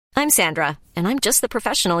I'm Sandra, and I'm just the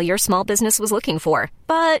professional your small business was looking for.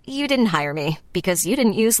 But you didn't hire me because you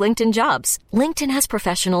didn't use LinkedIn Jobs. LinkedIn has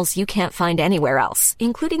professionals you can't find anywhere else,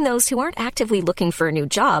 including those who aren't actively looking for a new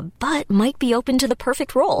job, but might be open to the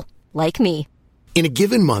perfect role, like me. In a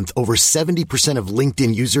given month, over 70% of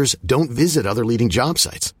LinkedIn users don't visit other leading job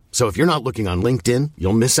sites. So if you're not looking on LinkedIn,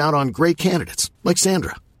 you'll miss out on great candidates like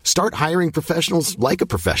Sandra. Start hiring professionals like a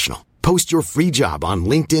professional. Post your free job on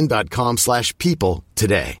linkedin.com/people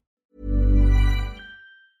today.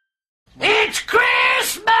 It's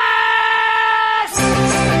Christmas!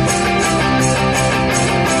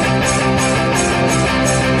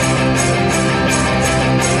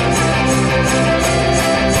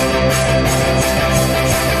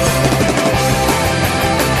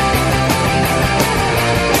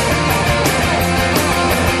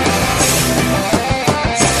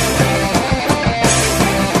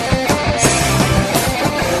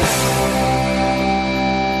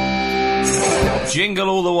 Jingle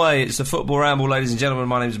all the way. It's the Football Ramble, ladies and gentlemen.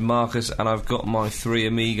 My name's Marcus, and I've got my three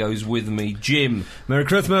amigos with me. Jim. Merry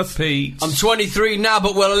Christmas. Pete. I'm 23 now,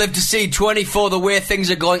 but will I live to see 24 the way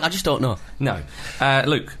things are going? I just don't know. No.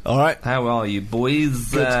 Luke. All right. How are you,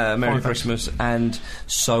 boys? Merry Fine, Christmas, and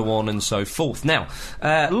so on and so forth. Now,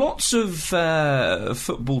 lots of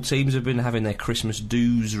football teams have been having their Christmas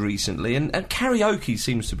do's recently, and karaoke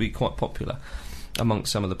seems to be quite popular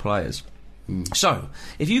amongst some of the players. So,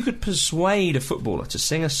 if you could persuade a footballer to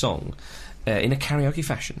sing a song in a karaoke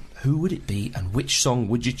fashion, who would it be, and which song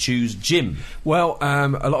would you choose, Jim? Well, a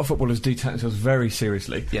lot of footballers do take themselves very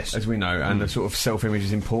seriously, yes, as we know, and the sort of self-image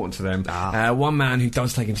is important to them. One man who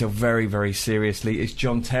does take himself very, very seriously is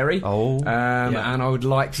John Terry. And I would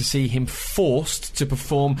like to see him forced to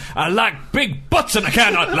perform "I like big butts and I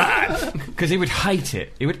cannot lie," because he would hate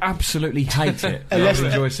it. He would absolutely hate it. I would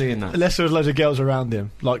enjoy seeing that. Unless there was loads of girls around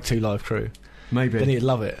him, like 2 Live Crew. Maybe. Then he'd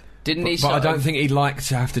love it. Didn't he? But I don't think he'd like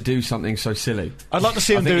to have to do something so silly. I'd like to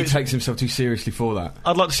see him I think do. he takes himself too seriously for that.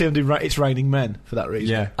 I'd like to see him do "It's Raining Men" for that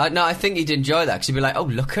reason. Yeah. No, I think he'd enjoy that because he'd be like, "Oh,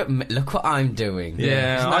 look at me, look what I'm doing."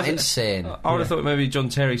 Yeah, isn't that insane? I would have thought maybe John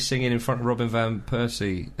Terry singing in front of Robin van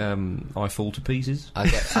Persie, "I Fall to Pieces." I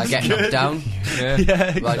get knocked down.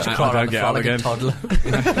 Yeah. Like I crawl don't around the get floor up like a again. toddler.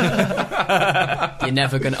 You're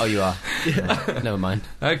never gonna. Oh, you are. Yeah. Never mind.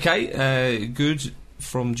 Okay, good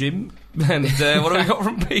from Jim. And what have we got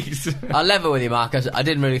from Pete? I'll level with you, Marcus. I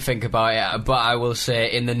didn't really think about it, but I will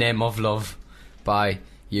say "In the Name of Love" by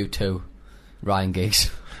U2, Ryan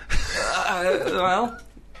Giggs. Well,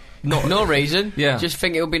 no reason. Yeah. Just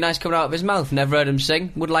think it would be nice coming out of his mouth. Never heard him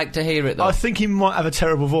sing. Would like to hear it though. I think he might have a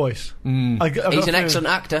terrible voice. He's an excellent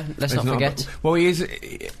actor. Let's not forget. Well, he's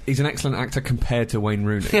an excellent actor compared to Wayne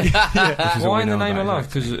Rooney. Why In the Name of Love?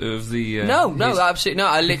 Because of the no, absolutely no.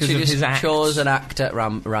 I literally his just act. chose an actor at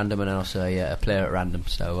random and also a player at random.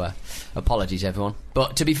 So apologies, everyone.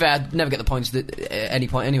 But to be fair, I'd never get the points at any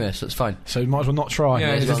point anyway, so it's fine. So you might as well not try.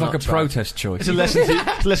 Yeah, It's well like a not try. protest choice. It's a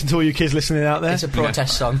lesson to all you kids listening out there. It's a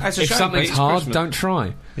protest song. That's a If shame, something's Pete, it's hard, Christmas. don't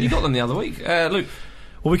try. You got them the other week, Luke.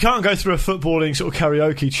 Well, we can't go through a footballing sort of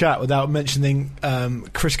karaoke chat without mentioning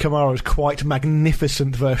Chris Kamara's quite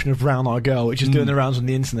magnificent version of "Brown Eyed Girl," which is doing the rounds on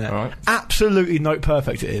the internet. Right. absolutely note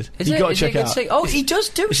perfect. It is. Is You've it? got to Is check it it good out. sing? Oh, he does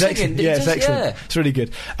do It's singing. excellent. He Yeah, does, it's excellent. yeah. It's really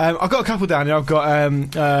good. I've got a couple down here. I've got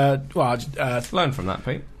Learn from that,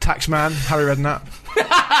 Pete. Taxman, Harry Redknapp.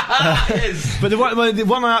 But the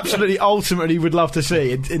one I absolutely ultimately would love to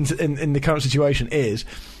see in the current situation is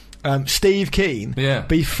Steve Keane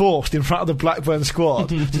be forced in front of the Blackburn squad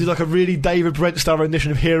to do like a really David Brent style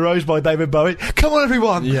rendition of "Heroes" by David Bowie. Come on,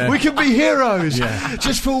 everyone, we can be heroes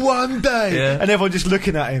just for one day, and everyone just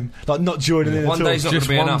looking at him like not joining in. One at all. day's not Just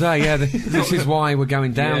going to be one enough. day, yeah. This is why we're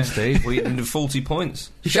going down, Steve. We need 40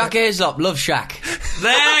 points. Shaq Aislop, love Shaq.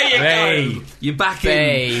 There you Hey. go. You're back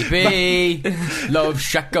in. Baby, love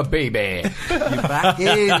Shaq, baby. You're back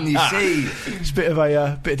in. You see. It's a bit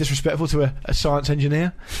of disrespectful to a science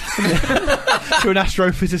engineer, to an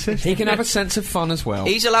astrophysicist. He can have a sense of fun as well.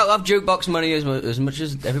 He's allowed to have jukebox money as much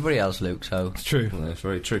as everybody else, Luke, so... It's true. Well, that's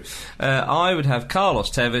very true. I would have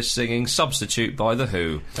Carlos Tevez singing "Substitute" by The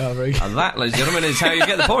Who. Oh, very good. And that, ladies and gentlemen, is how you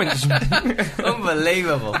get the points.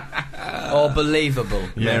 Unbelievable. Or believable.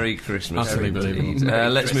 Merry Christmas. Utterly indeed. believable.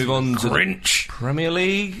 Let's move on to the Premier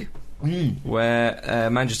League, where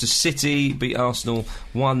Manchester City beat Arsenal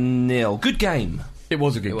 1-0. Good game. It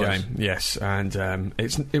was a good It was. game, yes, and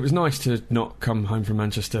it was nice to not come home from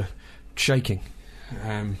Manchester shaking,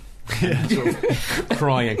 sort of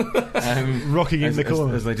crying, Rocking in the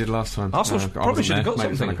corner as they did last time. Arsenal I probably wasn't should have there. got Made it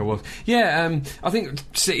sound something. like I was. Yeah, I think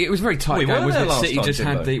City, it was a very tight We game. were wasn't there it? last City time, just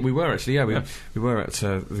didn't had they? we were actually, we were at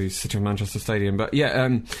the City of Manchester Stadium, but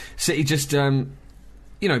yeah, City just.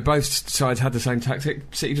 both sides had the same tactic.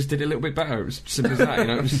 City just did it a little bit better. It was simple as that.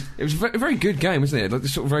 It was a very good game, wasn't it? Like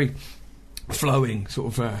this sort of very flowing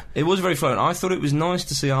sort of. It was very flowing. I thought it was nice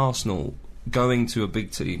to see Arsenal going to a big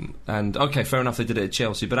team, and okay, fair enough, they did it at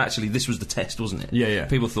Chelsea, but actually this was the test, wasn't it? Yeah.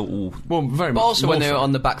 People thought, well, very much. But also when they were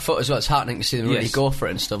on the back foot as well, it's heartening to see them really go for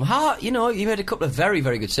it and stuff. He made a couple of very,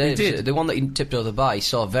 very good saves. He did. The one that he tipped over the bar, he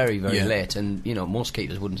saw very, very late, and most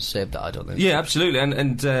keepers wouldn't have saved that, I don't think. Yeah, absolutely,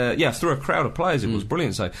 and through a crowd of players, it was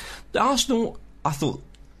brilliant. So, Arsenal, I thought.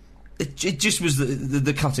 It just was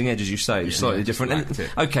the cutting edge, as you say, slightly different. And,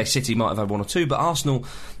 okay, City might have had one or two, but Arsenal,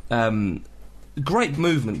 great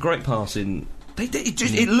movement, great passing.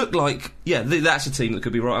 It looked like, that's a team that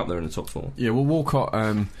could be right up there in the top four. Yeah, well, Walcott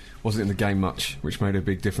wasn't in the game much, which made a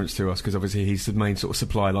big difference to us, because obviously he's the main sort of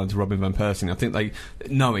supply line to Robin van Persie. I think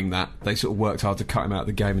knowing that, they sort of worked hard to cut him out of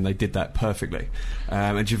the game, and they did that perfectly.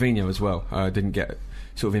 And Gervinho as well didn't get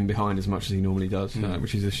sort of in behind as much as he normally does,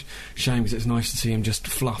 which is a shame, because it's nice to see him just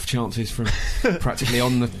fluff chances from practically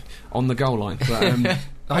on the goal line. But,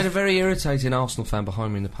 I had a very irritating Arsenal fan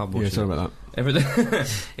behind me in the pub watching. Yeah, sorry about that. Everything.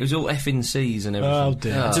 It was all effing C's and everything. Oh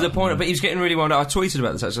dear. To the point, but he was getting really wound up. I tweeted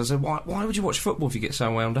about this actually. I said, why would you watch football if you get so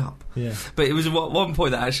wound up? Yeah. But it was one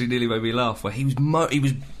point that actually nearly made me laugh, where he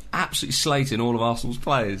was absolutely slating all of Arsenal's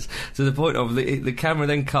players, to the point of the camera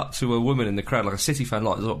then cut to a woman in the crowd, like a City fan,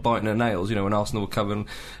 like biting her nails, when Arsenal were coming,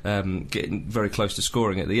 getting very close to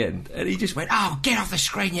scoring at the end, and he just went, "Oh, get off the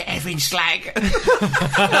screen, you effing slag!"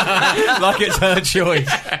 Like it's her choice.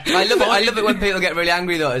 I love it when people get really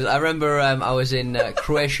angry though. I remember I was in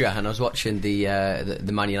Croatia and I was watching the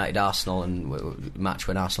Man United Arsenal match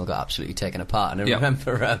when Arsenal got absolutely taken apart, and I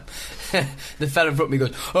remember the fella in front of me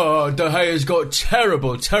goes, "Oh, De Gea's got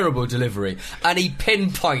terrible delivery," and he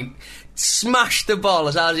smashed the ball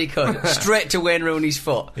as hard as he could straight to Wayne Rooney's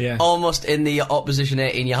foot, almost in the opposition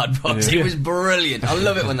 18-yard box. It was brilliant. I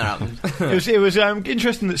love it when that happens. It was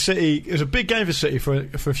interesting that City. It was a big game for City for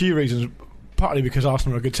a few reasons. Partly because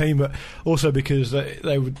Arsenal are a good team, but also because they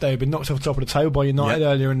had been knocked off the top of the table by United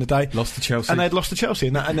earlier in the day. Lost to Chelsea, and they'd lost to Chelsea,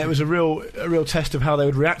 and it was a real test of how they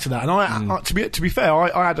would react to that. And I to be fair,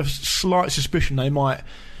 I had a slight suspicion they might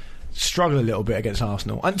struggle a little bit against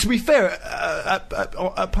Arsenal. And to be fair,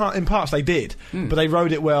 in parts they did, but they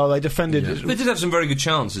rode it well. They defended. Yeah. They did have some very good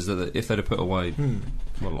chances that if they'd have put away.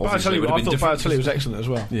 Well, I thought Balotelli was excellent as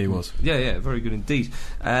well. Yeah, he was. Yeah, very good indeed.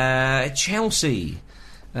 Chelsea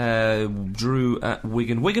drew at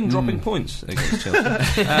Wigan. Wigan dropping points against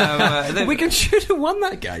Chelsea. Wigan should have won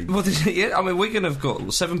that game. Well, Wigan have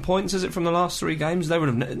got 7 points, is it, from the last 3 games?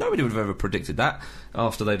 Nobody would have ever predicted that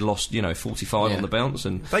after they'd lost 45 on the bounce.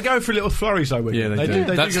 And they go for little flurries though, Wigan. Yeah, they do.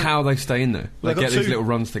 That's how they stay in there. They get these little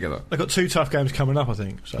runs together. They've got 2 tough games coming up, I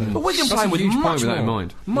think. So. But Wigan playing with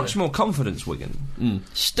much more confidence, Wigan.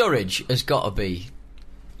 Sturridge has got to be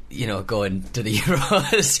going to the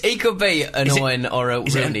Euros. He could be an Owen or a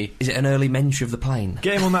Rooney. Is it an early mention of the plane?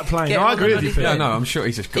 Get him on that plane. I agree with you, Phil. Yeah, no, I'm sure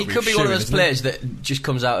he's just got He could be one of those players that just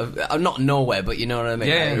comes out of not nowhere, but you know what I mean.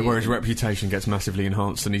 Yeah, where his reputation gets massively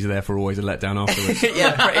enhanced, and he's there for always a letdown afterwards.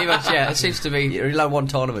 Yeah, pretty much. Yeah, it seems to be you're allowed one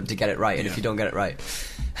tournament to get it right, and if you don't get it right.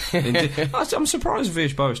 I'm surprised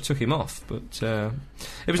Villas-Boas took him off, but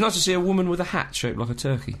it was nice to see a woman with a hat shaped like a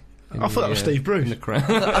turkey. I thought that was Steve Bruce. In the crowd.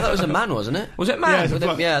 I thought it was a man, wasn't it? Was it man?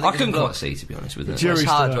 Yeah, I couldn't quite see, to be honest with you. It's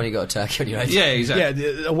hard when you got a turkey on your head. Yeah,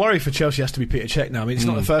 exactly. Yeah, a worry for Chelsea has to be Peter Cech now. I mean, it's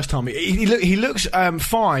not the first time. He looks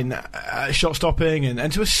fine shot stopping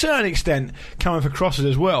and to a certain extent coming for crosses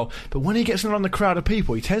as well. But when he gets around the crowd of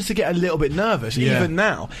people, he tends to get a little bit nervous, even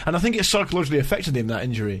now. And I think it's psychologically affected him, that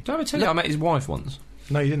injury. Did I ever tell you I met his wife once?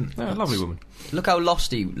 No, you didn't. No, a lovely woman. Look how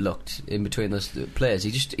lost he looked in between those players.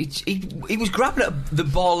 He was grabbing at the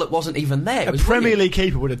ball that wasn't even there. A Premier League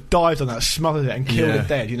keeper would have dived on that, smothered it, and killed it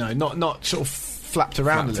dead. Not sort of flapped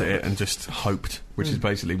around a little bit and just hoped, which is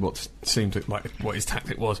basically what seemed like what his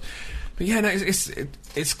tactic was. But yeah, no,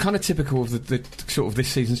 it's kind of typical of the sort of this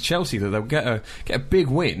season's Chelsea that they'll get a big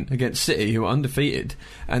win against City, who are undefeated,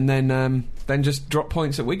 and then just drop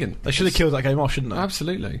points at Wigan. They should have killed that game off, shouldn't they?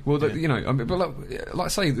 Absolutely. Well, but like I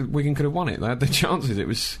say, Wigan could have won it. They had the chances. It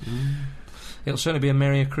was. It'll certainly be a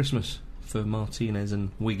merrier Christmas for Martinez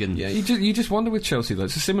and Wigan. Yeah, you just wonder with Chelsea though.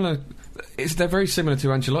 They're very similar to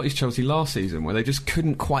Ancelotti's Chelsea last season, where they just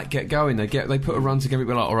couldn't quite get going. They put a run together,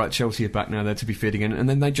 be like, all right, Chelsea are back now, they're to be feared again, and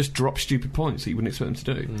then they just drop stupid points that you wouldn't expect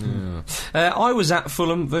them to do. Yeah. I was at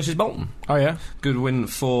Fulham versus Bolton. Oh yeah, good win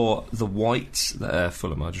for the Whites.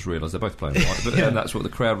 Fulham. I just realised they're both playing white, but that's what the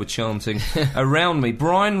crowd were chanting around me.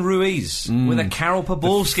 Brian Ruiz with a Karol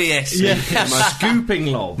Poborski-esque scooping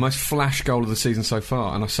lob, most flash goal of the season so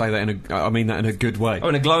far, and I say that I mean that in a good way. Oh,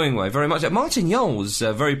 in a glowing way, very much. Martin Jol was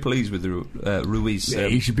very pleased with Ruiz.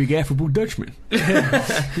 He's a big affable Dutchman.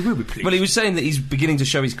 He will be pleased. Well, he was saying that he's beginning to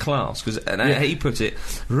show his class, because he put it,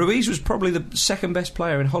 Ruiz was probably the second best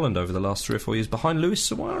player in Holland over the last 3 or 4 years, behind Luis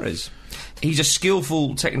Suarez. He's a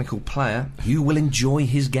skillful, technical player. You will enjoy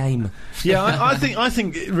his game. Yeah, I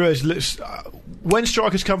think Ruiz looks. When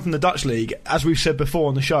strikers come from the Dutch league, as we've said before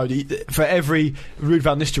on the show, for every Ruud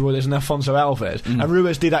van Nistelrooy there's an Afonso Alves, and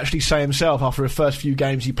Ruiz did actually say himself after the first few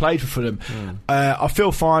games he played for Fulham, I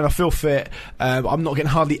feel fine, I feel fit, I'm not getting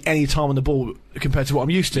hardly any time on the ball compared to what I'm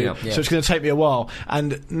used to, so it's going to take me a while.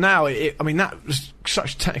 And now, that was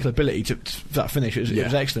such technical ability to that finish. It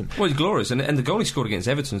was excellent. Well, he's glorious, and the goal he scored against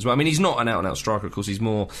Everton as well. I mean, he's not an out-and-out striker, of course. He's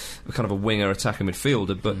more kind of a winger, attacker,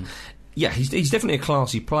 midfielder, but. Yeah, he's definitely a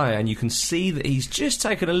classy player, and you can see that he's just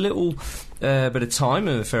taken a little bit of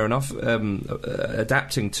time, fair enough,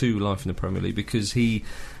 adapting to life in the Premier League, because he,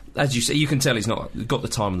 as you say, you can tell he's not got the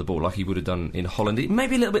time on the ball like he would have done in Holland. It may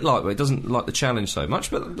be a little bit lightweight, doesn't like the challenge so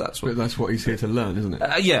much, but that's what he's here to learn, isn't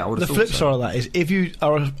it? Yeah, I would have thought so. The flip side of that is, if you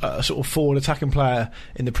are a sort of forward attacking player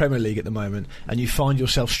in the Premier League at the moment, and you find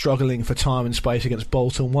yourself struggling for time and space against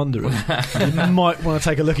Bolton Wanderers, you might want to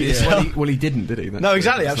take a look at yourself. Well, he didn't, did he? No,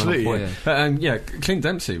 exactly, absolutely. Clint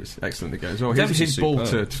Dempsey was excellent again as well. His ball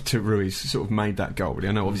to Ruiz sort of made that goal. But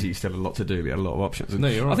I know obviously he still had a lot to do. He had a lot of options. No,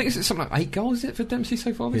 you're right. I think it's something like 8 goals, is it, for Dempsey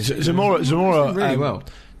so far? Zamora really well.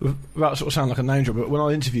 Without sort of sound like a name drop, but when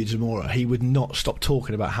I interviewed Zamora, he would not stop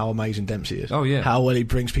talking about how amazing Dempsey is. Oh yeah, how well he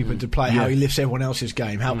brings people into play, how he lifts everyone else's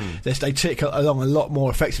game, how they tick along a lot more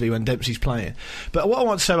effectively when Dempsey's playing. But what I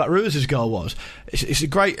want to say about Ruiz's goal was, it's a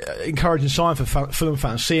great encouraging sign for Fulham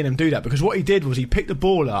fans seeing him do that, because what he did was he picked the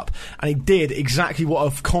ball up and he did exactly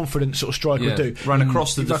what a confident sort of striker would do. Ran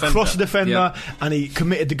across the defender, and he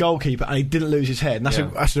committed the goalkeeper, and he didn't lose his head. And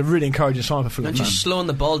that's a really encouraging sign for Fulham and fans. Just slowing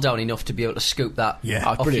the ball down enough to be able to scoop that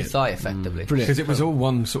off your thigh effectively. Because it was all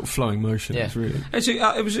one sort of flowing motion. Yeah.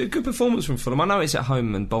 It was a good performance from Fulham. I know it's at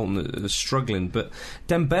home and Bolton are struggling, but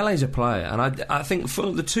Dembele's a player, and I think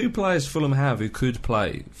the 2 players Fulham have who could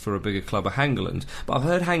play for a bigger club are Hangeland. But I've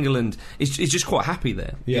heard Hangeland is just quite happy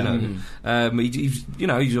there. Yeah.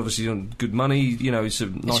 He's obviously on good money. It's a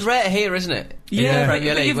nice. It's rare here, isn't it? Yeah,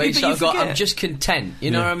 Premier League, where you sort of go, I'm just content.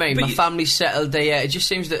 You know what I mean? But my family's settled there. It just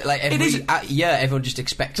seems that like everyone just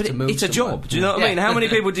expects to move. It's a job. Do you know what I mean? How many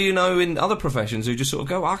people do you know in other professions who just sort of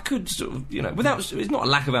go, I could sort of, without, it's not a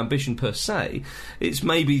lack of ambition per se, it's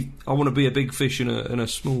maybe I want to be a big fish in a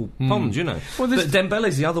small pond, Well, but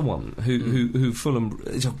Dembele's the other one who Fulham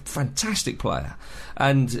is a fantastic player,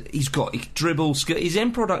 and he dribble skill. His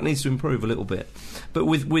end product needs to improve a little bit, but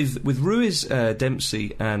with Ruiz,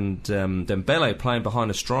 Dempsey and Dembele playing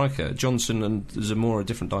behind a striker, Johnson and Zamora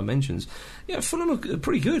different dimensions. Fulham are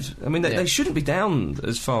pretty good. I mean, they shouldn't be down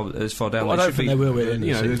as far down. Well, I don't think they will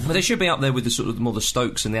be. But they should be up there with the sort of more the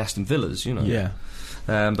Stokes and the Aston Villas. Yeah.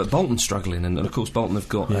 But Bolton's struggling, and of course Bolton have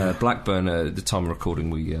got Blackburn at the time of recording.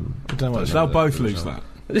 They'll both lose that.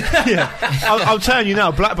 I'm telling you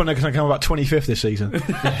now, Blackburn are going to come about 25th this season.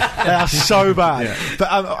 They're so bad. Yeah.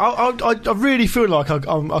 But I really feel like I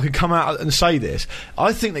could come out and say this.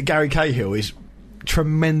 I think that Gary Cahill is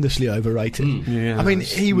tremendously overrated. I mean,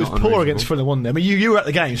 he was poor against Fulham, wasn't he? I mean, you were at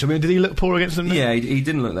the game, so did he look poor against them? Yeah, he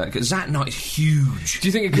didn't look that good. Zach Knight is huge. Do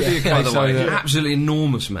you think it could be a case, by the way, absolutely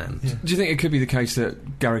enormous man? Yeah. Do you think it could be the case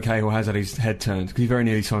that Gary Cahill has had his head turned? Because he very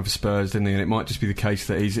nearly signed for Spurs, didn't he? And it might just be the case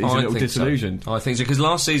that he's a little disillusioned. I think so, because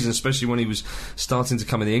last season, especially when he was starting to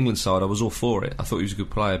come in the England side, I was all for it. I thought he was a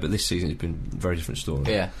good player, but this season it's been a very different story.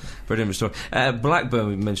 Yeah. Very different story. Blackburn,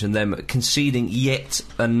 we mentioned them conceding yet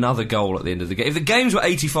another goal at the end of the game. If the games were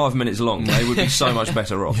 85 minutes long, they would be so much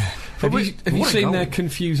better off. Yeah. Have you seen their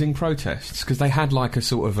confusing protests? Because they had like a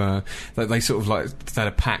sort of they had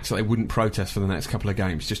a pact that they wouldn't protest for the next couple of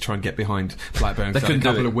games, just try and get behind Blackburn. They couldn't a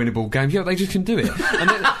couple of winnable games. Yeah, they just couldn't do it. And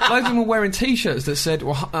loads of them were wearing T-shirts that said,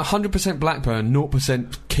 "Well, 100% Blackburn,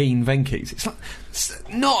 0% Keane Venkies." It's like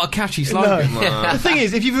not a catchy slogan. No. The thing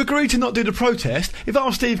is, if you've agreed to not do the protest, if I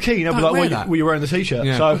was Steve Keane, I'd be like, well, you're wearing the T-shirt,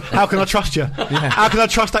 so how can I trust you? How can I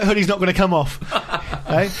trust that hoodie's not going to come off?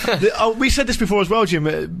 We said this before as well, Jim,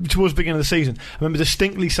 towards the beginning of the season. I remember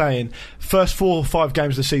distinctly saying, first 4 or 5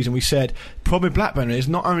 games of the season, we said, problem with Blackburn is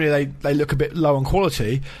not only they look a bit low on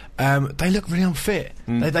quality, they look really unfit.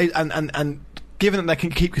 And given that they can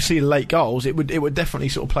keep conceding late goals, it would definitely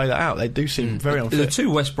sort of play that out. They do seem very unfit. The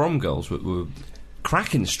 2 West Brom goals were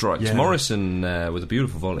cracking strikes. Yeah. Morrison with a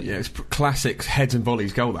beautiful volley. Yeah, it's classic heads and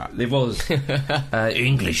volleys goal, that. It was.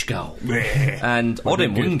 English goal. And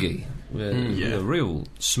Odin Wingy A real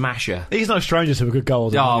smasher. He's no stranger to a good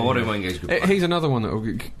goal. What do you mean? He's another one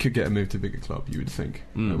that could get a move to a bigger club, you would think.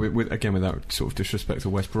 Again, without sort of disrespect to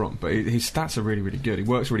West Brom, but his stats are really, really good. He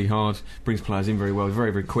works really hard, brings players in very well,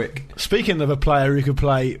 very, very quick. Speaking of a player who could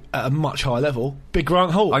play at a much higher level, Big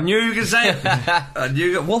Grant Holt. I knew you could say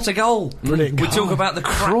it. What a goal! Brilliant goal. We talk about the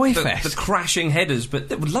crashing headers, but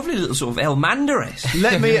they were lovely little sort of El Mandares.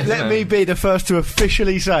 Let me be the first to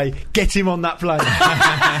officially say, get him on that plane.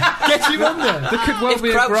 Get him on there. There could well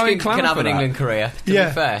be a growing can have an England career, to be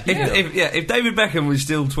fair. If David Beckham was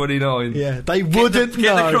still 29, they wouldn't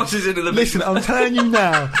get the crosses into the. Listen, I'm telling you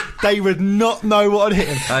now, they would not know what had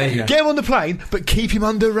hit him. Get him on the plane, but keep him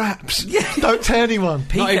under wraps. Don't tell anyone.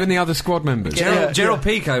 Not even the other squad members. Gerald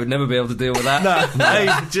Pico would never be able to deal with that.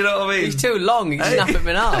 No. Do you know what I mean? He's too long. He'd snap him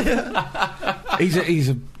in half. He's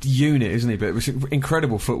a unit, isn't he? But it was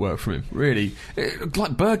incredible footwork from him. Really,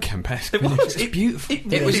 like Bergkamp-esque. It's beautiful.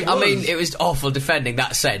 It was awful defending.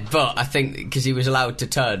 That said, but I think because he was allowed to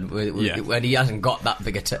turn when he hasn't got that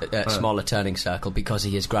big smaller turning circle because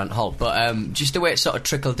he is Grant Holt. But just the way it sort of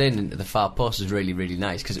trickled in into the far post was really, really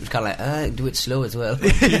nice because it was kind of like do it slow as well.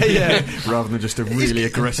 Rather than just a really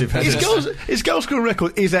aggressive header. His goal scoring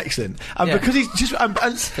record is excellent, and because he's just and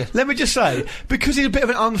let me just say, because he's a bit of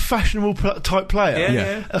an unfashionable type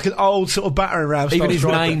player, like an old sort of battering ram. Even his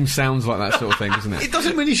name sounds like that sort of thing, doesn't it? It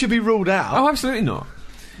doesn't mean he should be ruled out. Oh, absolutely not.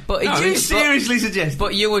 But you seriously suggest?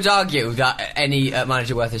 But you would argue that any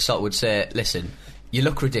manager worth his salt would say, "Listen, you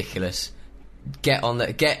look ridiculous. Get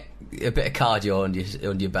a bit of cardio under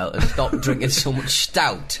your belt and stop drinking so much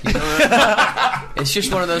stout." You know? It's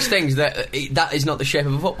just one of those things that is not the shape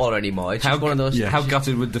of a footballer anymore. It's just one of those. How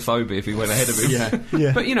gutted would Defoe be if he went ahead of him?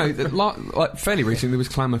 Yeah. But you know, like fairly recently, there was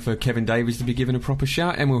clamour for Kevin Davies to be given a proper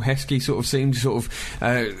shout. Emil Heskey sort of seemed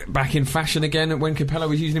back in fashion again when Capello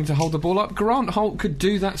was using him to hold the ball up. Grant Holt could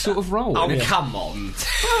do that sort of role. Oh, come on!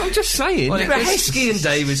 Well, I'm just saying. But Heskey and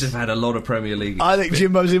Davies have had a lot of Premier League. I think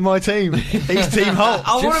Jimbo's in my team. He's Team Holt.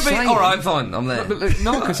 I want to be. All right, fine. I'm there.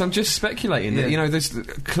 No, because I'm just speculating that there's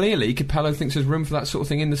clearly Capello thinks there's room for that sort of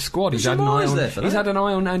thing in the squad. He's had an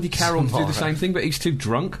eye on Andy Carroll to do the same thing, but he's too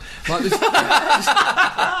drunk. Like this.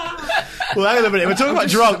 Well, hang on a minute. We're talking about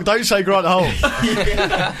drunk. Don't say Grant Holt.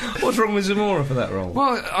 What's wrong with Zamora for that role?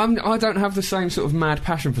 Well, I don't have the same sort of mad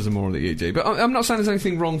passion for Zamora that you do, but I'm not saying there's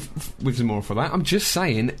anything wrong with Zamora for that. I'm just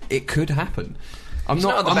saying it could happen. He's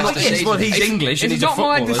English and he's a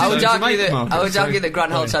footballer. I would argue that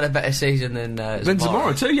Grant Holt's had a better season than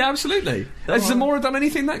Zamora too. Yeah, absolutely. Has Zamora done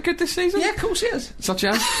anything that good this season? Yeah, of course he has. Such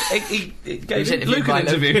as he gave Luke an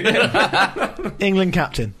interview. England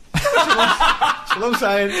captain. That's what I'm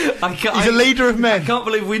saying. He's a leader of men. I can't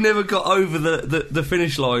believe we never got over the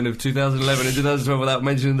finish line of 2011 and 2012 without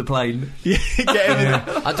mentioning the plane. Get him in.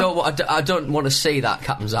 I don't want to see that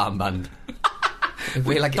captain's armband.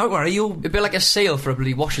 Don't worry, it'd be like a seal for a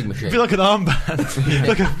bloody washing machine. It'd be like an armband.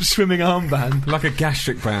 Like a swimming armband. Like a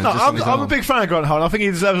gastric band. No, I'm a big fan of Grant Holt. I think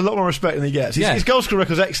he deserves a lot more respect than he gets. His goal scoring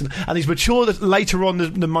record's excellent, and he's matured later on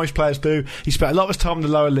than most players do. He spent a lot of his time in the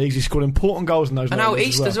lower leagues. He scored important goals in those. And now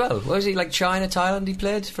East as well. Was he like China, Thailand? He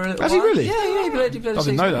played for a little while. Has he really? Yeah, he played. I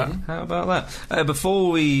didn't know that. How about that?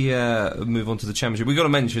 Before we move on to the Championship, we've got to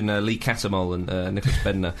mention Lee Catamol and Nicholas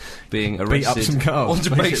Bednar being arrested. Beat up some cars.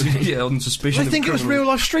 On suspicion. I think it was real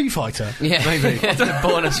life Street Fighter. Yeah, maybe. The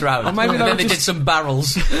bonus round. Or maybe they did some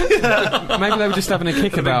barrels. Maybe they were just having a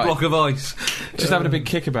kick about. A big block of ice. Just having a big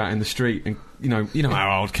kick about in the street, and you know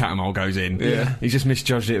how old Catamol goes in. Yeah. He just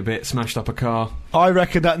misjudged it a bit, smashed up a car. I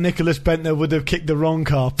reckon that Nicholas Bednar would have kicked the wrong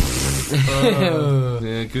car.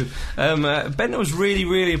 Yeah, good. Bednar was really,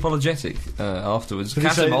 really apologetic afterwards.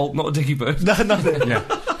 Catamol, not a dicky bird. No, nothing.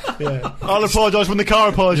 Yeah. I'll apologise when the car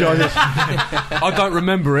apologises. I don't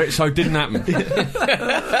remember it, so it didn't happen.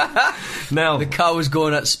 Now the car was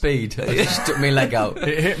going at speed. I just took my leg out.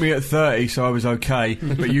 It hit me at 30, so I was okay.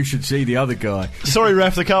 But you should see the other guy. Sorry,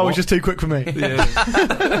 ref. The car was just too quick for me. Yeah.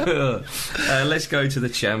 Let's go to the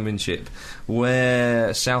Championship,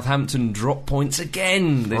 where Southampton drop points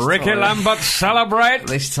again. Ricky Lambert celebrate.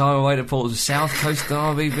 This time away to Portsmouth. South Coast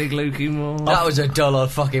derby, Big Lukey Moore. That was a dull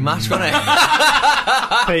old fucking match, wasn't it?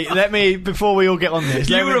 Pete, before we all get on this,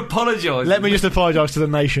 you were apologising. Let me just apologise to the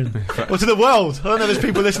nation. Or to the world. I don't know, there's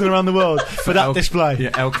people listening around the world for that display.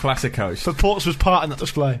 Yeah, El Clasicos. For Portsmouth's part in that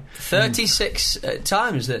display. 36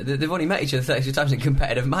 times. They've only met each other 36 times in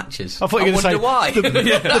competitive matches. I thought you were going to say why.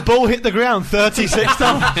 The ball hit the ground 36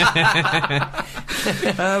 times.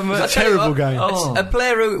 a terrible game. A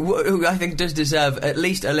player who I think does deserve at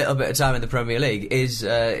least a little bit of time in the Premier League is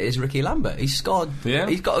Ricky Lambert. He's scored. Yeah.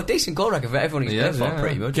 He's got a decent goal record for everyone he's played for,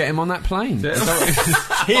 pretty much. Get him on that plane. To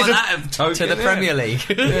the Premier League.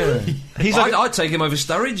 I'd take him over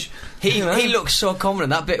Sturridge. He looks so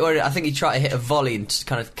confident. That bit where I think he tried to hit a volley and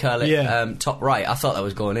kind of curl it top right, I thought that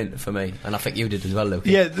was going in for me, and I think you did as well, Luke.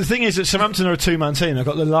 Yeah, the thing is that Southampton are a two-man team. They've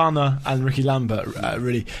got Lallana and Ricky Lambert,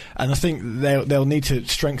 really, and I think they'll need to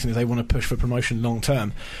strengthen if they want to push for promotion long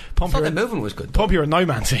term. I thought the movement was good. Pompey are a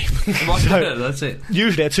no-man team. That's it.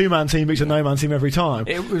 Usually a two-man team beats a no-man team every time.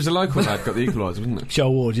 It was a local lad got the equaliser, wasn't it?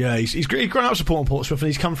 Joel Ward, yeah. He's grown up supporting Portsmouth and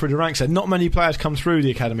he's come through the ranks there. Not many players come through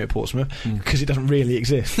the academy at Portsmouth because it doesn't really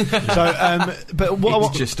exist. But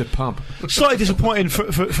it's just a pub. Slightly disappointing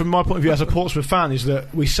from my point of view as a Portsmouth fan is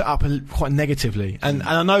that we set up quite negatively. And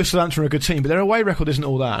I know Southampton are a good team, but their away record isn't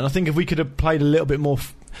all that. And I think if we could have played a little bit more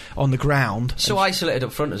on the ground. So isolated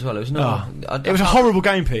up front as well. It was it was a horrible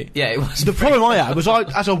game, Pete. Yeah, it was. The problem I had was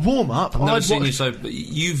as a warm up. I've never seen you so.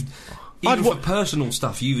 Even for personal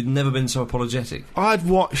stuff, you've never been so apologetic. I'd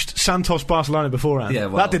watched Santos Barcelona beforehand. Yeah,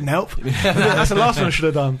 well, that didn't help. That's the last one I should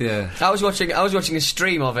have done. Yeah, I was watching a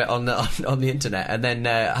stream of it on the internet, and then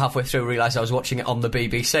halfway through realised I was watching it on the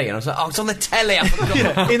BBC, and I was like, "Oh, it's on the telly." I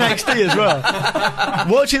forgot. In XD as well.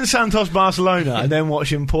 Watching Santos Barcelona and then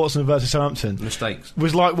watching Portsmouth versus Southampton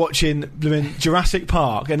was like watching Jurassic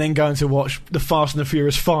Park and then going to watch the Fast and the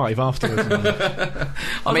Furious 5 afterwards.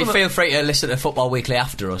 I mean, feel free to listen to Football Weekly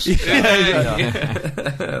after us.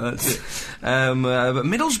 That's it. But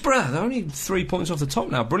Middlesbrough, they're only 3 points off the top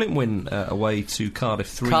now. Brilliant win away to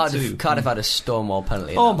Cardiff 3-2. Cardiff had a Stonewall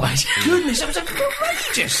penalty. Oh my goodness, that was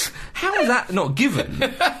outrageous. How was that not given?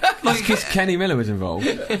 Because Kenny Miller was involved.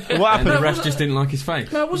 What happened? The ref just didn't like his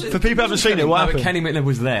face. No, was it? For people who haven't seen it, what happened? Kenny Miller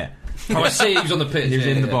was there. Oh, I see. He was on the pitch. He was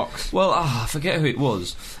in the box. Well, I forget who it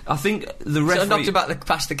was. I think the referee knocked it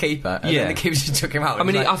past the keeper, and then the keeper just took him out. I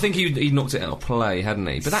mean, I think he knocked it out of play, hadn't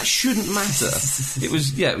he? But that shouldn't matter. It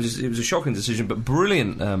was a shocking decision, but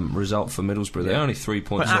brilliant result for Middlesbrough. They're only 3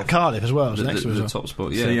 points off Cardiff as well. The top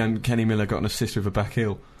spot. Yeah. See, Kenny Miller got an assist with a back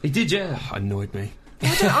heel. He did, yeah. Annoyed me.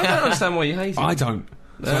 I don't understand why you hate him. I don't.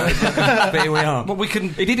 But here we are. Well, he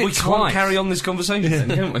did it twice. Can't carry on this conversation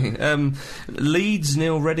then, can't we? Leeds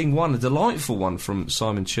 0, Reading 1, a delightful one from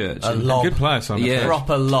Simon Church. A lob. Good player, Simon. Yeah.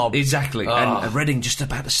 Proper lob. Exactly. And Reading just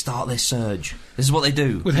about to start their surge. This is what they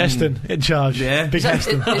do. With Heston in charge. Yeah. Big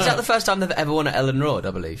Heston. Is that the first time they've ever won at Ellen Road,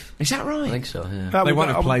 I believe? Is that right? I think so, yeah. They won't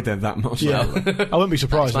have played there that much. Yeah. I wouldn't be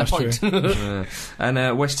surprised, that's true.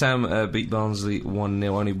 And West Ham beat Barnsley 1-0,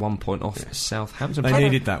 only 1 point off Southampton. They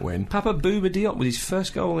needed that win. Papa Bouba Diop with his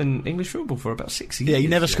first goal in English football for about 6 years. Yeah, he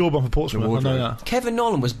never scored one for Portsmouth. I know that. Kevin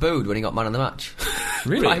Nolan was booed when he got man of the match.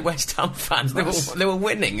 Really? By West Ham fans. They were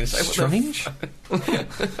winning. Strange.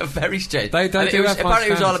 Very strange. Apparently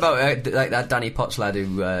it was all about that Danny Potts lad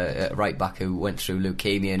who right back who went through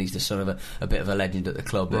leukemia, and he's the son of a bit of a legend at the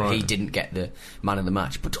club. Right. He didn't get the man of the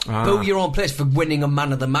match, but boo your own place for winning a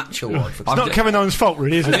man of the match award. It's not Kevin Nolan's fault,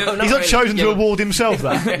 really, is it? He's not chosen to award himself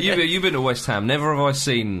that. You've been to West Ham. Never have I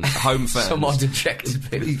seen home fans somewhat dejected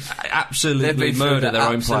people absolutely murder their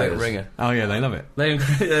own players. Ringer. Oh yeah, they love it.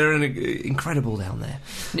 They're incredible down there.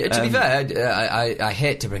 To be fair, I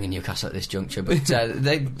hate to bring in Newcastle at this juncture, but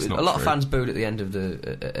a lot of fans booed at the end of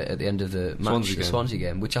the match, the Swansea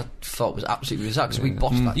game, which I thought was absolutely bizarre because we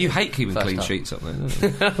bossed that. You hate keeping clean sheets up there, don't you?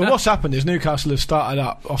 But what's happened is Newcastle have started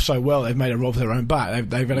off so well, they've made a rob of their own back.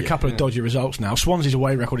 They've had a couple of dodgy results now. Swansea's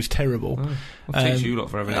away record is terrible. I'll teach you lot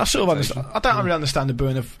for having I don't really understand the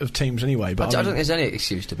booing of teams anyway, but I don't think there's any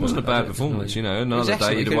excuse to boo. It wasn't a bad performance, another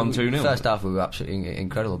day you'd have won 2-0. First half we were absolutely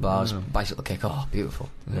incredible bars, bicycle kick, beautiful.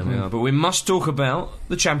 But we must talk about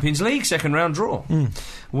the Champions League second round draw,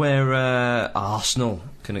 where Arsenal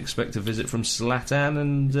can expect a visit from Zlatan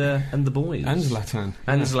and the boys. And Zlatan.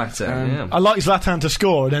 Yeah. I like Zlatan to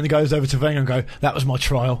score and then he goes over to Wenger and go, that was my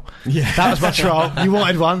trial. Yeah. That was my trial. You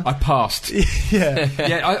wanted one. I passed. Yeah.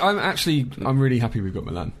 I'm really happy we've got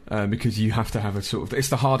Milan because you have to have a sort of... It's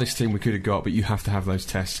the hardest team we could have got, but you have to have those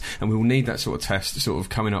tests, and we will need that sort of test sort of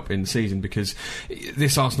coming up in the season because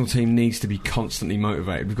this Arsenal team needs to be constantly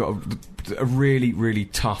motivated. We've got a really, really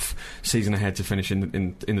tough season ahead to finish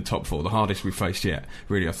in the top four, the hardest we've faced yet,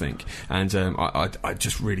 really, I think. And I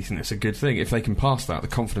just really think that's a good thing. If they can pass that, the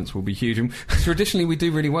confidence will be huge. And traditionally, we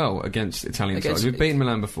do really well against Italian sides. We've beaten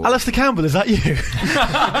Milan before. Alistair Campbell, is that you?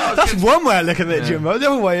 That's one way of looking at it, Jimbo.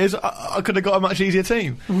 The other way is I could have got a much easier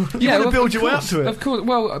team. You want to build your way up to it. Of course.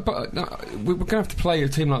 Well, but we're going to have to play a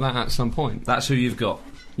team like that at some point. That's who you've got.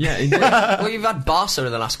 Yeah, indeed. Well, you've had Barca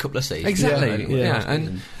in the last couple of seasons. Exactly. Yeah.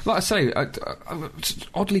 And like I say, I'm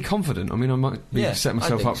oddly confident. I mean, I might be setting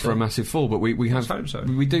myself up for a massive fall, but we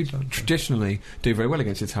do traditionally do very well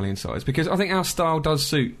against Italian sides because I think our style does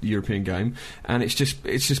suit the European game, and it's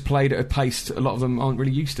just played at a pace a lot of them aren't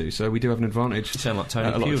really used to. So we do have an advantage. You sound like Tony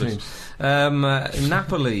a lot of teams.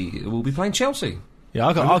 Napoli will be playing Chelsea. Yeah,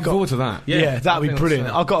 I got forward to that. Yeah, that'd be brilliant.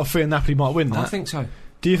 I've got a feeling Napoli might win that. I think so.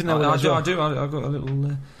 Do you think they will? I do. I've got a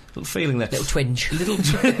little feeling there. Little twinge.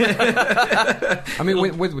 I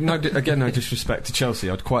mean, with no disrespect to Chelsea,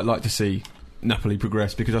 I'd quite like to see Napoli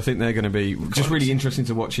progress because I think they're going to be just really interesting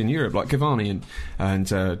to watch in Europe, like Cavani and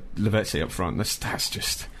Lavezzi up front. That's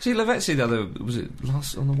just... See, Lavezzi was it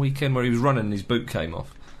last on the weekend where he was running and his boot came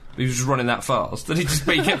off? He was just running that fast, and he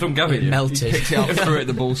kept on going. It melted. He picked it up, threw it,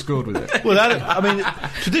 the ball scored with it. Well, I mean,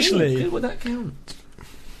 traditionally... Would that count?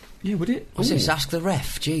 Yeah, would it? What's this? Ask the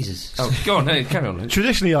ref. Jesus. Oh, go on. Hey, carry on.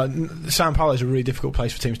 Traditionally, Sao Paulo is a really difficult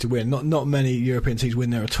place for teams to win. Not many European teams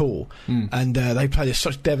win there at all, and they play this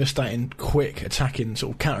such devastating, quick, attacking,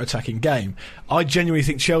 sort of counter-attacking game. I genuinely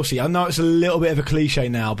think Chelsea. I know it's a little bit of a cliche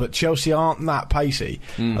now, but Chelsea aren't that pacey.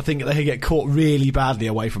 I think they could get caught really badly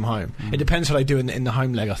away from home. It depends how they do in the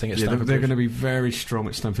home leg. I think they're going to be very strong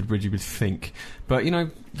at Stamford Bridge, you would think. But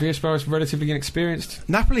Villas-Boas is relatively inexperienced.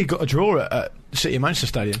 Napoli got a draw at City of Manchester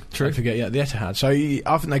Stadium. True. Don't forget, the Etihad. So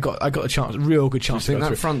I think I got a chance, real good chance. I think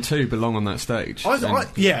that front two belong on that stage. I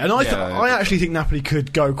actually think Napoli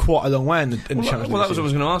could go quite a long way in the Champions League. Well, that was what I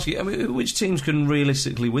was going to ask you. I mean, which teams can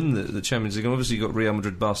realistically win the Champions League? Obviously, you've got Real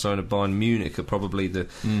Madrid, Barcelona, Bayern Munich are probably the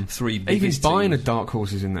three biggest. Even Bayern are dark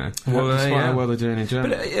horses in there. Despite how well they're doing in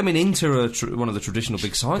Germany. But I mean, Inter are one of the traditional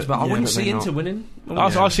big sides, but I wouldn't see Inter winning.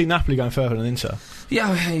 I see Napoli going further than Inter.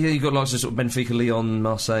 Yeah, you've got lots of sort of Benfica, Lyon,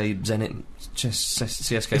 Marseille, Zenit,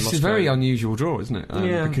 CSKA Moscow. It's a very unusual draw, isn't it?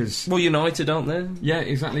 Because United, aren't they? Yeah,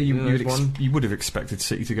 exactly. You would have expected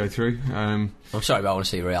City to go through. I'm sorry, but I want to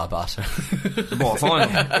see Real Barca. What, final?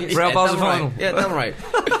 Real Barca final? Right. Yeah, damn right.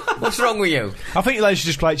 What's wrong with you? I think they should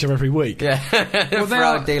just play each other every week. Yeah, well, for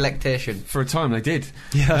our delectation. For a time, they did.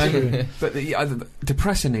 Yeah, but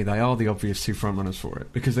depressingly, they are the obvious two front runners for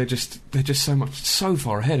it because they're just so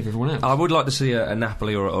far ahead of everyone else. I would like to see a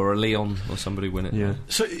Napoli or a Lyon or somebody win it. Yeah.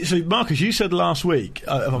 So Marcus, you said last week,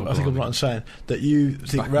 I think I'm right in saying that you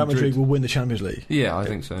think Real Madrid will win the Champions League. Yeah, I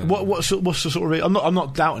think so. What's the sort of reason? I'm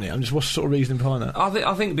not doubting it. I'm just what's the sort of reasoning behind that?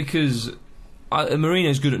 I think because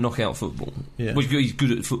Mourinho's good at knockout football. Yeah. Well, he's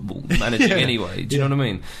good at football managing anyway. Do you know what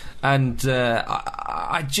I mean? And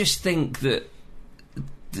I just think that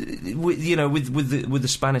with the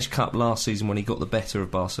Spanish Cup last season when he got the better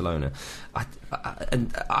of Barcelona, I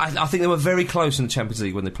think they were very close in the Champions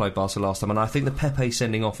League when they played Barca last time, and I think the Pepe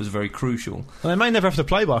sending off was very crucial. Well, they may never have to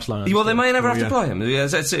play Barcelona. Well, they may never have to play him. Yeah,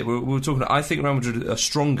 that's it. We're talking. I think Real Madrid are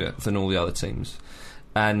stronger than all the other teams.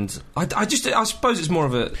 And I suppose it's more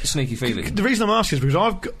of a sneaky feeling. The reason I'm asking is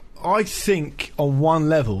because I think on one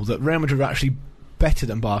level that Real Madrid are actually better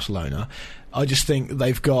than Barcelona. I just think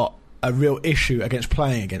they've got a real issue against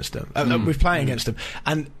playing against them, with playing against them.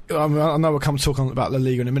 And I know we'll come talking about La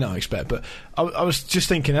Liga in a minute, I expect, but I was just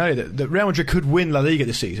thinking earlier that Real Madrid could win La Liga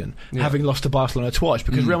this season, having lost to Barcelona twice,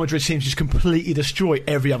 because Real Madrid seems to just completely destroy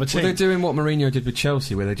every other team. Well, they're doing what Mourinho did with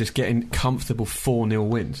Chelsea, where they're just getting comfortable 4-0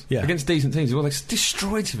 wins against decent teams. Well, they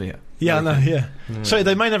destroyed Sevilla. Yeah, I know, yeah. So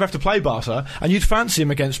they may never have to play Barca, and you'd fancy them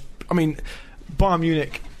against, Bayern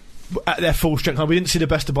Munich at their full strength. We didn't see the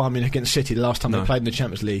best of Bayern Munich against City the last time they played in the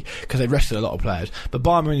Champions League because they rested a lot of players. But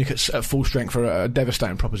Bayern Munich at full strength for a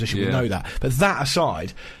devastating proposition. We know that. But that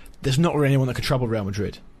aside, there's not really anyone that can trouble Real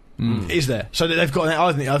Madrid. Is there? So they've got.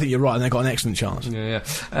 I think you're right, and they've got an excellent chance.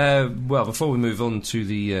 Well, before we move on to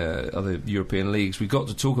the other European leagues, we've got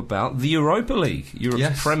to talk about the Europa League,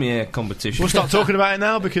 Europe's premier competition. We'll start talking about it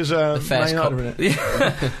now because Man United are in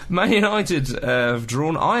it. Man United have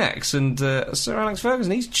drawn Ajax, and Sir Alex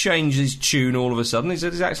Ferguson, he's changed his tune all of a sudden. He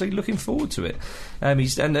said he's actually looking forward to it.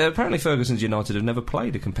 Apparently Ferguson's United have never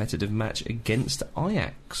played a competitive match against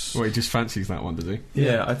Ajax. Well, he just fancies that one, does he?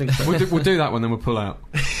 Yeah, I think so. We'll do that one, then we'll pull out.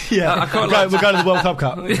 Yeah, we're going to the World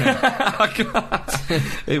Cup.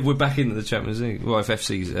 We're back into the Champions League. Well, if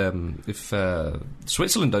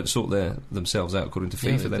Switzerland don't sort themselves out according to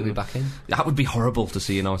FIFA, then we'll be back in. That would be horrible to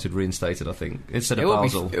see United reinstated, I think, instead of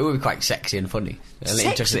Basel. It would be quite sexy and funny. An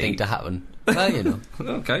interesting thing to happen. Well, you know.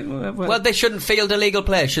 Okay. Well, they shouldn't field illegal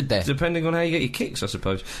players, should they? Depending on how you get your kicks, I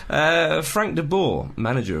suppose. Frank de Boer,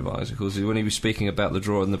 manager of Ajax, of course, when he was speaking about the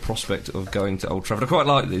draw and the prospect of going to Old Trafford, I quite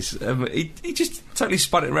like this. He just totally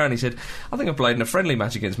spun it around. He said, I think I played in a friendly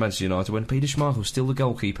match against Manchester United when Peter Schmeichel still still the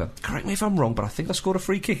goalkeeper. Correct me if I'm wrong, but I think I scored a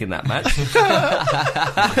free kick in that match.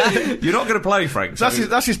 You're not going to play, Frank. So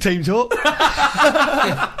that's his team talk.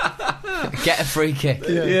 Get a free kick.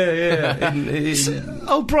 Yeah.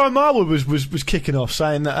 Brian Marwood was kicking off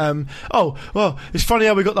saying that. It's funny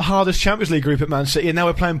how we got the hardest Champions League group at Man City, and now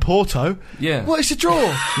we're playing Porto. Yeah. Well, it's a draw.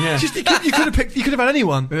 Yeah. Just, you could have picked. You could have had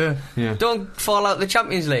anyone. Yeah. Don't fall out the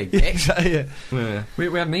Champions League. Exactly. Yeah. We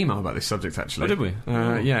had an email about this subject actually. Oh, did we?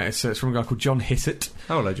 Yeah, it's from a guy called John Hissett.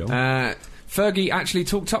 Oh, hello, John. Fergie actually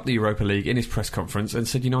talked up the Europa League in his press conference and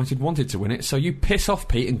said United wanted to win it, so you piss off,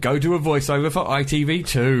 Pete, and go do a voiceover for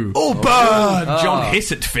ITV2. Oh, burn! John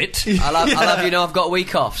Hissett fit. I'll have you know I've got a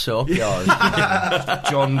week off, so John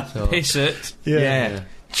Hissett. Yeah.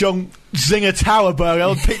 John Zinger Towerberg,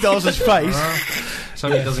 old Pete Dars's face. So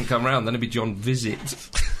he doesn't come round, then it'd be John Visit.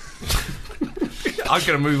 I'm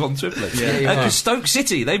going to move on swiftly. Stoke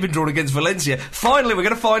City, they've been drawn against Valencia. Finally, we're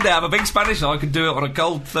going to find out if a big Spanish side can do it on a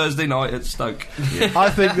cold Thursday night at Stoke. Yeah. I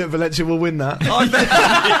think that Valencia will win that.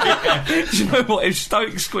 Do you know what? If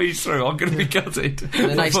Stoke squeeze through, I'm going to be gutted.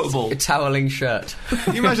 A nice football. toweling shirt.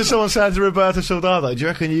 Can you imagine someone saying to Roberto Soldado, do you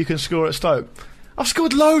reckon you can score at Stoke? I've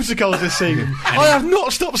scored loads of goals this season. I have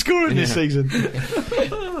not stopped scoring this season.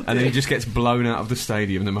 And then he just gets blown out of the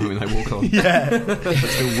stadium the moment they walk on. Yeah.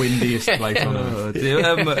 It's the windiest place on earth.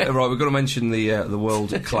 Right, we've got to mention the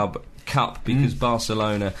World Club Cup because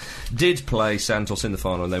Barcelona did play Santos in the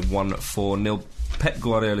final and they won 4-0. Pep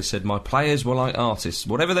Guardiola said, my players were like artists.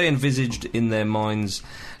 Whatever they envisaged in their minds,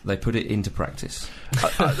 they put it into practice.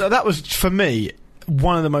 That was, for me,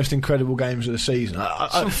 one of the most incredible games of the season.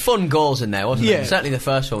 Some fun goals in there, wasn't Yeah. there? Certainly the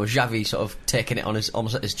first one was Xavi sort of taking it on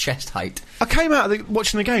almost at his chest height. I came out of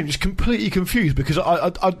watching the game just completely confused because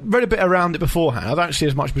I'd read a bit around it beforehand. I don't see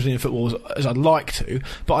as much Brazilian football as I'd like to,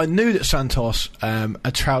 but I knew that Santos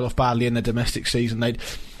had trailed off badly in their domestic season.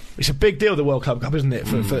 It's a big deal, the World Club Cup, isn't it,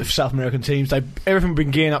 for South American teams? Everything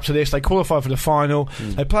been gearing up to this. They qualify for the final.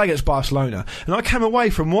 They play against Barcelona. And I came away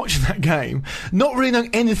from watching that game not really knowing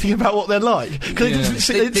anything about what they're like because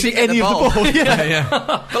they didn't see any of the ball.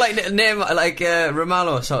 But like Neymar,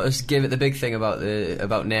 Romano sort of gave it the big thing about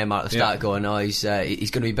Neymar at the start, going, he's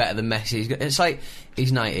going to be better than Messi. It's like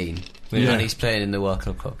he's 19. Yeah. And he's playing in the World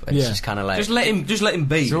Club Cup. It's just kind of like just let him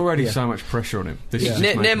be. There's already so much pressure on him.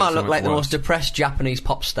 Neymar looked like the most depressed Japanese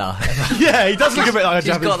pop star ever. Yeah, he does look a bit like a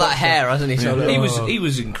Japanese. He's got that hair, hasn't he? Yeah. He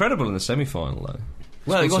was incredible in the semi-final though.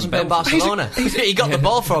 Well, he wasn't playing Barcelona. He got the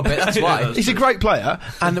ball for a bit, that's why. He's a great player,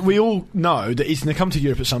 and we all know that he's going to come to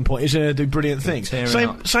Europe at some point. He's going to do brilliant things.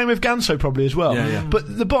 Same with Ganso probably as well. Yeah.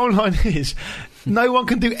 But the bottom line is, no one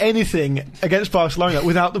can do anything against Barcelona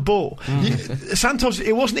without the ball. Santos,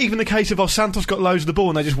 it wasn't even the case of Santos got loads of the ball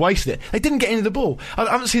and they just wasted it. They didn't get any of the ball. I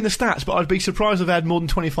haven't seen the stats, but I'd be surprised if they had more than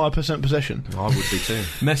 25% possession. I would be too.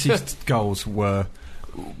 Messi's goals were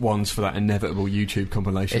ones for that inevitable YouTube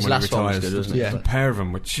compilation his when last he retires. one was good, wasn't it? Yeah. A pair of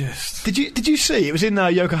them were just... Did you see? It was in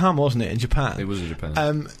Yokohama, wasn't it, in Japan? It was in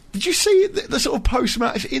Japan. Did you see the sort of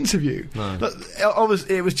post-match interview? No.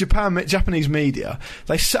 It was Japanese media.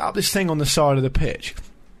 They set up this thing on the side of the pitch.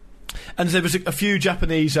 And there was a few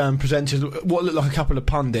Japanese presenters, what looked like a couple of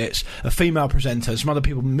pundits, a female presenter, some other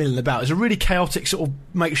people milling about. It was a really chaotic sort of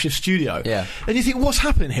makeshift studio. Yeah. And you think, what's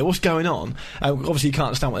happening here? What's going on? Obviously, you can't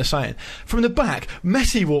understand what they're saying. From the back,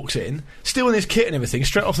 Messi walks in, still in his kit and everything,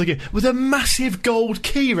 straight off the game, with a massive gold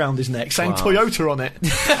key around his neck saying Toyota on it.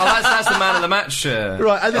 That's the man of the match.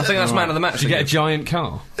 Right. I think that's man of the match. Did you get a giant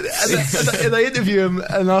car? And they interview him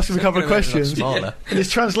and ask him a couple of questions. And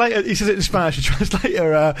his translator, he says it in Spanish, the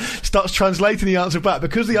translator starts translating the answer back.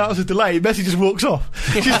 Because the answer's delayed, Messi just walks off.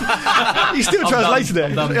 He's still translated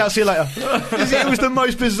it. I'll see you later. It was the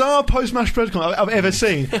most bizarre post-match press conference I've ever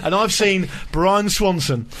seen. And I've seen Brian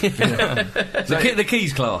Swanson. The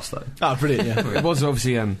keys class, though. Oh, brilliant, yeah. It was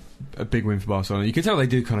obviously a big win for Barcelona. You can tell they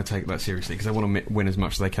do kind of take that seriously because they want to win as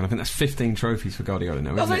much as they can. I think that's 15 trophies for Guardiola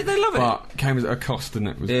now. They love it. But came at a cost, didn't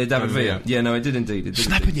it? Yeah, David Villa. Yeah, no, it did indeed.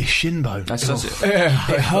 Snapping your shin bone. That's it. It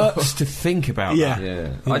hurts to think about that.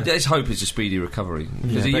 Yeah. His hope is a speedy recovery.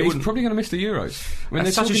 But he's probably going to miss the Euros. I mean,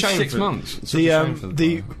 that's they're such a shame 6 months.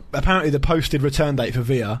 Apparently the posted return date for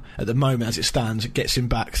Villa at the moment, as it stands, gets him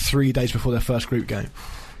back 3 days before their first group game.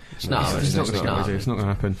 It's not going to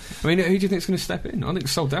happen. I mean, who do you think is going to step in? I think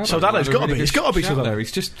Soldado. Soldado's got to be. He's got to be Soldado.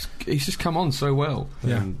 He's just come on so well.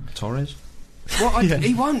 Yeah. Torres. Well,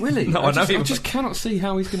 he won't, will he? No, I just cannot see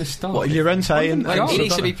how he's going to start. What, Llorente and he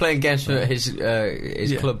needs to be playing games for his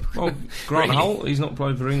club. Well, Grant Holt, he's not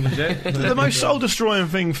played for England yet. The most soul-destroying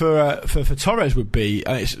thing for Torres would be,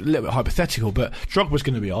 it's a little bit hypothetical, but Drogba's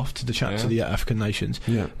going to be off to the African nations.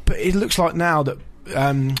 Yeah. But it looks like now that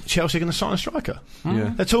Chelsea are going to sign a striker.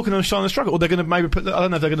 Yeah. They're talking of signing a striker, or they're going to maybe put. I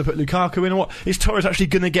don't know if they're going to put Lukaku in or what. Is Torres actually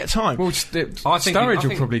going to get time? Well, Sturridge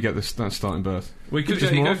will probably get that starting berth. We could go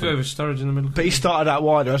over Sturridge in the middle. But he started out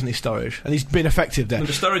wider, hasn't he, Sturridge? And he's been effective there. But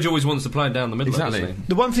Sturridge always wants to play down the middle. Exactly.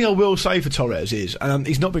 The one thing I will say for Torres is,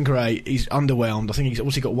 he's not been great. He's underwhelmed. I think he's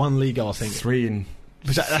also got 1 league goal. I think 3 in.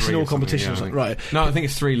 That's in all competitions, right? No, I think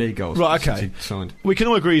it's 3 league goals. Right, okay. We can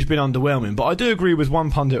all agree he's been underwhelming, but I do agree with one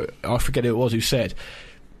pundit, I forget who it was, who said,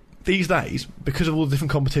 these days, because of all the different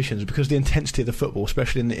competitions, because of the intensity of the football,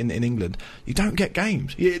 especially in England, you don't get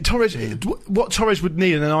games. What Torres would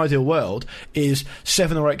need in an ideal world is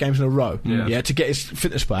 7 or 8 games in a row, to get his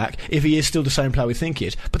fitness back, if he is still the same player we think he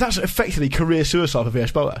is. But that's effectively career suicide for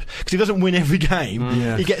Villas-Boas, because he doesn't win every game.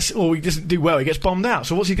 He doesn't do well, he gets bombed out.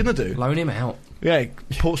 So what's he going to do? Loan him out. Yeah,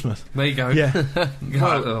 Portsmouth. There you go. Yeah.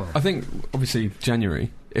 Well, I think, obviously, January,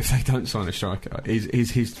 if they don't sign a striker,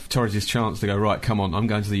 is Torres' chance to go, right, come on, I'm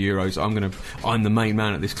going to the Euros, I'm the main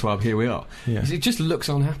man at this club, here we are. Yeah. He just looks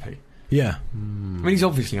unhappy. Yeah. I mean, he's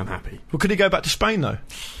obviously unhappy. Well, could he go back to Spain, though?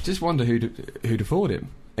 Just wonder who'd afford him.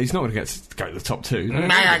 He's not going to go to the top 2.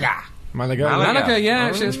 Malaga, yeah,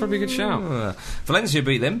 actually, that's probably a good shout. Valencia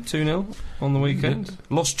beat them 2-0 on the weekend.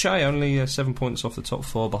 Lost Che, only 7 points off the top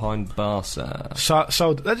 4 behind Barca. So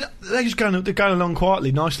they're just going along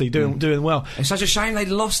quietly, nicely, doing well. It's such a shame they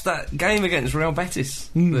lost that game against Real Betis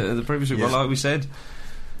the previous week, like we said.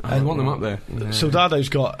 I want them up there. Yeah. Soldado's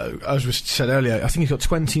got, as was said earlier, I think he's got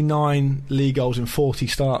 29 league goals in 40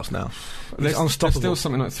 starts now. There's still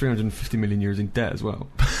something like 350 million euros in debt as well.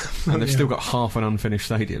 And they've still got half an unfinished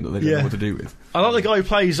stadium that they don't know what to do with. I like the guy who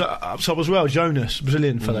plays up top as well, Jonas,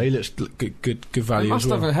 Brazilian fellow. He looks good value as well. They must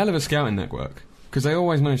have a hell of a scouting network, because they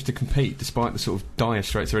always manage to compete despite the sort of dire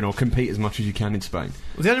straits they're in, or compete as much as you can in Spain.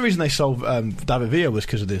 Well, the only reason they sold David Villa was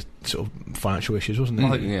because of the sort of financial issues, wasn't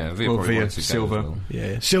it? Villa, Silva. Well.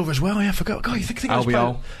 Yeah, Silva as well, I forgot. God, you think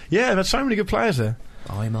Albiol. Yeah, they've had so many good players there.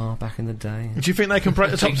 Aymar back in the day. Do you think they can break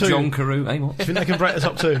the top 2? John Carew, what? Do you think they can break the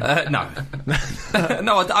top 2? No.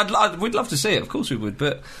 No, we'd love to see it, of course we would,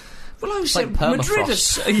 but... Well, I was like Madrid...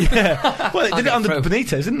 Yeah. Well, they did it under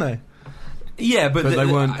Benitez, didn't they? Yeah, but they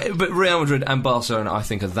weren't. But Real Madrid and Barcelona, I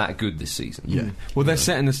think, are that good this season. Yeah. Well, they're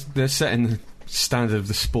setting the standard of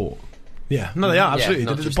the sport. Yeah, no, they are absolutely.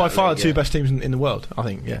 They're by far the 2 best teams in the world, I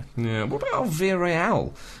think. Yeah. Yeah. What about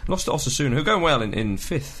Villarreal? Lost to Osasuna, who are going well in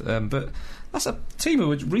 5th, but that's a team who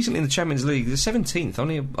were recently in the Champions League. They're 17th,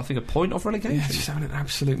 only I think a point off relegation. Yeah, just having an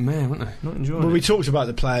absolute mare, weren't they? Not enjoying it. Well, we talked about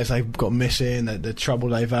the players they've got missing, the trouble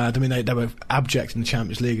they've had. I mean, they were abject in the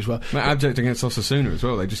Champions League as well. They're abject against Osasuna as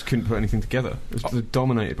well. They just couldn't put anything together. They're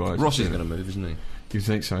dominated by it. Rossi's going to move, isn't he? You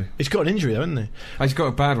think so? He's got an injury though, hasn't he? He's got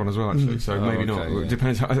a bad one as well, actually. So maybe not. Yeah. It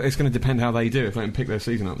depends. It's going to depend how they do. If they can pick their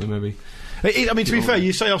season up, then maybe. I mean, to be fair,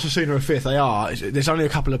 you say Osasuna are 5th. They are. There's only a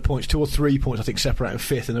couple of points, 2 or 3 points, I think, separating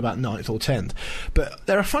 5th and about 9th or 10th. But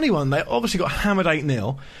they're a funny one. They obviously got hammered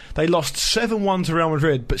 8-0. They lost 7-1 to Real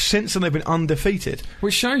Madrid, but since then they've been undefeated.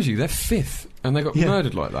 Which shows you they're 5th. And they got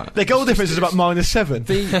murdered like that. Their goal difference is about -7.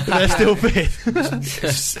 They're still 5th.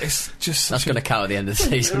 It's just that's going to count at the end of the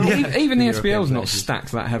season. Even the SPL's not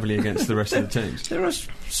stacked that heavily against the rest of the teams. They're a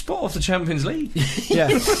spot off the Champions League. Yeah.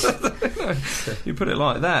 You put it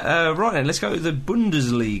like that. Right then, let's go to the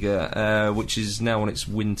Bundesliga, which is now on its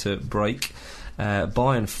winter break.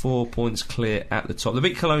 Bayern 4 points clear at the top. They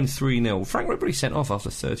beat Cologne 3-0. Frank Ribery sent off after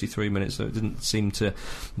 33 minutes, so it didn't seem to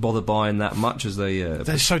bother Bayern that much as they're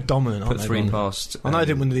so dominant. Put 3 past. I know they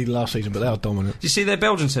didn't win the league last season, but they are dominant. Do you see their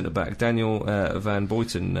Belgian centre back Daniel van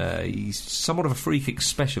Buiten? He's somewhat of a free kick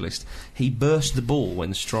specialist. He burst the ball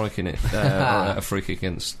when striking it a free kick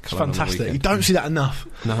against Cologne. It's fantastic. You don't see that enough.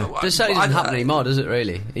 No, it certainly doesn't happen anymore, does it?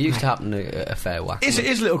 Really, it used to happen a fair whack. It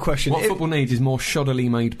is a little question. What football needs is more shoddily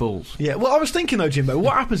made balls. Yeah. Well, I was thinking though, Jimbo,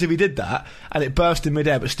 what happens if he did that and it burst in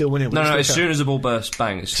mid-air but still winning? No, as soon as the ball bursts,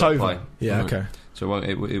 bang, it's over. Play. Yeah, okay. So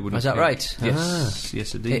it wouldn't. Is that right? Yes,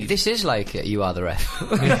 yes, indeed. This is like You Are the Ref.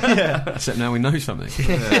 Yeah. Except now we know something.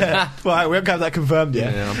 Yeah. Well, we haven't got that confirmed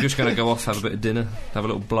yet. Yeah, I'm just going to go off, have a bit of dinner, have a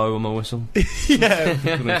little blow on my whistle. Yeah.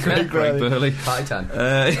 Craig Burley. Party time.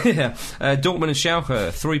 Dortmund and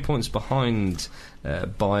Schalke 3 points behind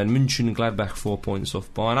Bayern. München and Gladbach 4 points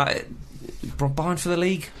off Bayern. Bayern for the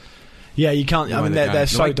league. Yeah, you can't. I mean, they're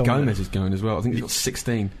so dominant. Gomez is going as well. I think he's got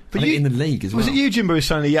 16. But in the league as well. Was it you, Jimbo, who was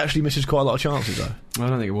saying he actually misses quite a lot of chances though? I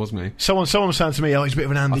don't think it was me. Someone was saying to me, "Oh, he's a bit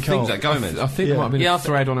of an Andy Cole." I think that Gomez. I think it might have been a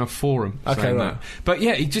thread on our forum. Okay, right. That. But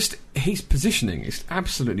yeah, he just his positioning is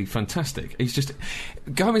absolutely fantastic. He's just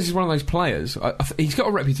Gomez is one of those players. He's got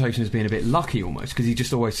a reputation as being a bit lucky almost because he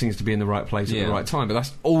just always seems to be in the right place at the right time. But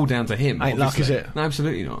that's all down to him. Ain't luck, is it? No,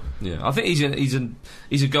 absolutely not. Yeah, I think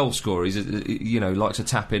he's a goal scorer. He's likes to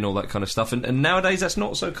tap in all that kind of stuff. And nowadays that's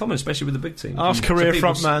not so common, especially with the big teams. Ask career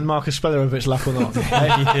frontman Marcus Speller if it's luck or not.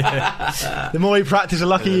 The more you practice, the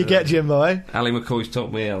luckier you get, Jimbo. Ali McCoy's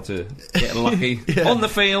taught me how to get lucky on the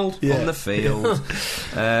field. Yeah. On the field.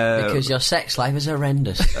 Because your sex life is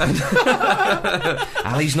horrendous.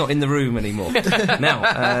 Ali's not in the room anymore. Now,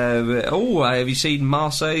 have you seen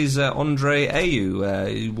Marseille's Andre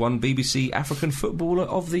Ayew, who won BBC African Footballer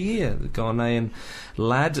of the Year? The Ghanaian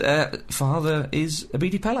lad. Father is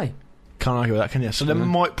Abidi Pele. Can't argue with that, can you? So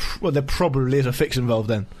there probably is a fix involved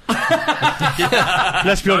then.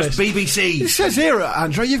 Let's be honest. BBC. It says here,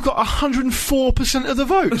 Andre, you've got 104% of the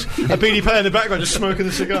votes. A Beanie Pay in the background just smoking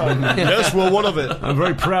a cigar. Yes, well, one of it. I'm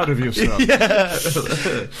very proud of you, sir. Yeah.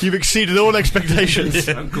 You've exceeded all expectations.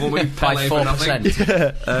 Don't call me Pele by 4%.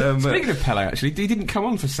 Yeah. Speaking of Pele, actually, he didn't come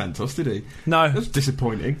on for Santos, did he? No. That was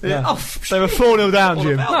disappointing. Yeah. They were 4-0 down,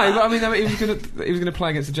 Jim. No, but I mean, he was going to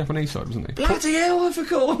play against the Japanese side, wasn't he? Bloody hell, I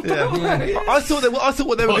forgot. Yeah. I thought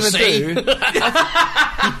what they were going to do.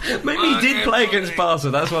 Maybe he did play against Barca.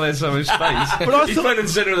 That's why there's so much space. But he played in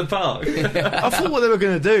the centre of the park. I thought what they were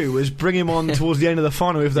going to do was bring him on towards the end of the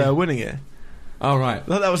final if they were winning it. Oh, right. I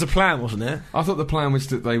thought that was the plan, wasn't it? I thought the plan was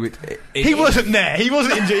that they would... He wasn't there. He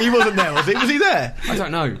wasn't injured. He wasn't there, was he? Was he there? I don't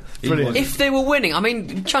know. Brilliant. If they were winning, I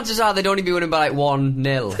mean, chances are they'd only be winning by like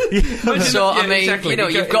 1-0. So, I mean, exactly.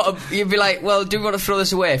 You'd be like, well, do we want to throw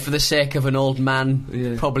this away for the sake of an old man?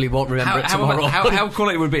 Yeah. Probably won't remember it tomorrow. How cool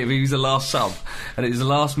it would be if he was the last sub and it was the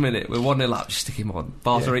last minute, we're 1-0 up, just stick him on.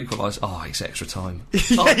 Barca equalise. Oh, it's extra time.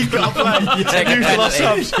 You've got to play. Take a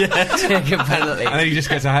penalty. Take a penalty. And then he just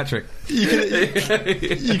gets a hat-trick.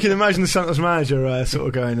 You can imagine the Santos manager sort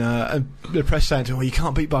of going, and the press saying to him, well, you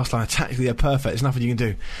can't beat Barcelona, tactically they're perfect, there's nothing you can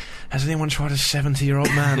do. Has anyone tried a 70-year-old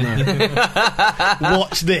man though?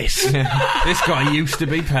 Watch this. This guy used to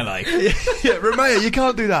be Pele. Romeo, you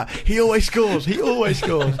can't do that. He always scores.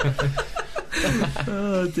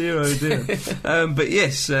 Oh dear. But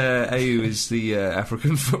yes, Ayew is the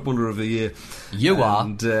African Footballer of the Year. You are.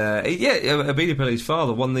 And Abidi Pele's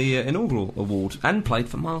father won the inaugural award and played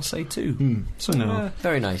for Marseille too. So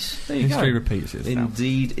very nice. There you History go. repeats itself.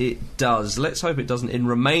 Indeed it does. Let's hope it doesn't in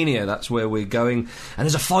Romania. That's where we're going. And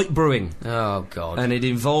there's a fight brewing. Oh God. And it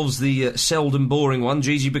involves the seldom boring one,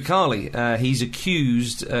 Gigi Becali. He's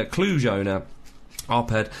accused Cluj owner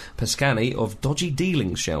Arpad Pascani of dodgy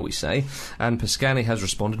dealings, shall we say, and Pascani has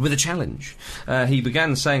responded with a challenge. He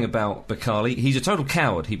began saying about Becali, he's a total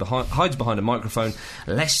coward, he hides behind a microphone.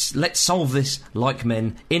 Let's solve this like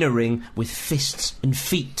men, in a ring, with fists and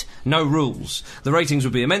feet, no rules. The ratings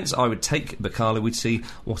would be immense. I would take Becali, we'd see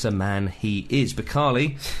what a man he is.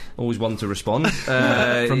 Becali, always one to respond.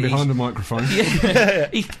 From behind the microphone.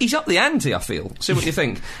 He's up the ante, I feel. See what you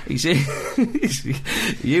think.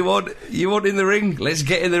 You want in the ring? Let's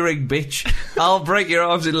get in the ring, bitch. I'll break your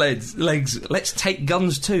arms and legs. Let's take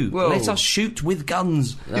guns too. Whoa. Let us shoot with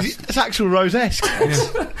guns. It's Axl Rose-esque.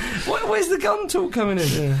 Where's the gun talk coming in?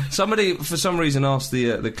 Yeah. Somebody, for some reason, asked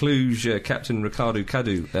the Cluj captain Ricardo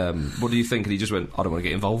Cadu, what do you think? And he just went, I don't want to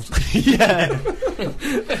get involved. Yeah.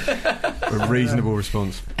 A reasonable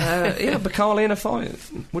response. Becali in a fight.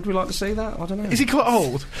 Would we like to see that? I don't know. Is he quite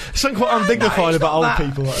old? Something quite undignified about old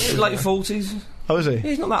people. Late 40s. Oh, is he?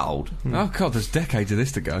 He's not that old. Oh, God, there's decades of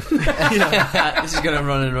this to go. This is going to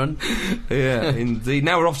run and run. Yeah, indeed.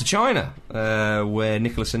 Now we're off to China, where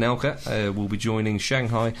Nicolas Anelka will be joining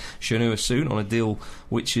Shanghai Shenhua soon on a deal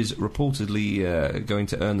which is reportedly going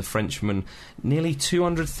to earn the Frenchman nearly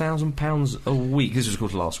 £200,000 a week. This was, of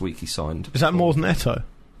course, last week he signed. Is that more than Eto'o?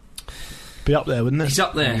 Be up there, wouldn't it? He's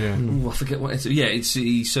up there. Yeah. Ooh, I forget what.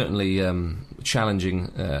 He's certainly challenging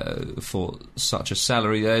for such a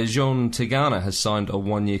salary. Jean Tigana has signed a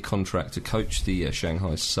 1-year contract to coach the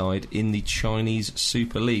Shanghai side in the Chinese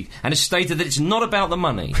Super League, and has stated that it's not about the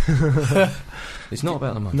money. It's not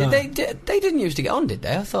about the money. No. They didn't used to get on, did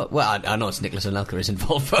they? I thought. Well, I know it's Nicolas Anelka is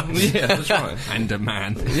involved, but yeah, that's right. And a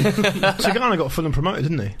man. Tigana got Fulham promoted,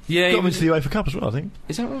 didn't he? Yeah, got him into the UEFA Cup as well, I think.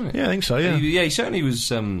 Is that right? Yeah, I think so. Yeah, he certainly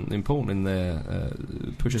was important in their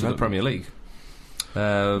push to the Premier League.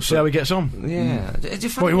 See how he gets on. Yeah.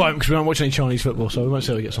 Well, we won't, because we don't watch any Chinese football, so we won't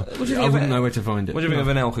see how he gets on. I wouldn't know where to find it. What do you think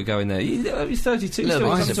of Anelka going there? He's 32.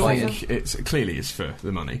 I think it's clearly it's for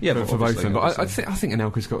the money. Yeah, for both of them. But I think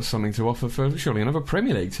Anelka's got something to offer for surely another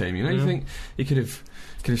Premier League team. You know, you think he could have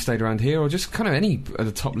stayed around here, or just kind of any of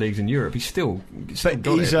the top leagues in Europe. He's still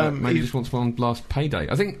got it. Maybe he just wants one last payday.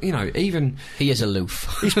 I think, you know, even he is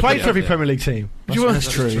aloof. He's played for every Premier League team.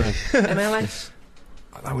 That's true. MLS.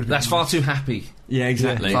 That's far too happy. Yeah,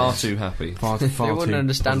 exactly. Far too happy. Far they wouldn't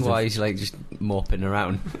understand why he's like just moping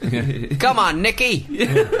around. Come on, Nicky!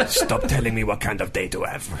 Stop telling me what kind of day to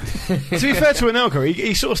have. To be fair to Anelka,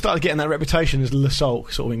 he sort of started getting that reputation as Le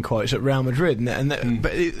Sulk, sort of in quotes, at Real Madrid.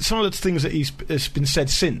 But some of the things that has been said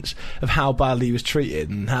since of how badly he was treated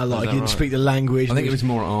and how he didn't speak the language. I think it was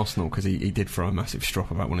more at Arsenal, because he did throw a massive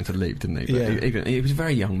strop about wanting to leave, didn't he? But he was a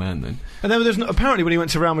very young man then. And then apparently when he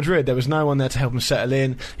went to Real Madrid, there was no one there to help him settle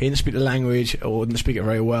in. He didn't speak the language, or didn't speak it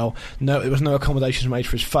very well. No, there was no accommodations made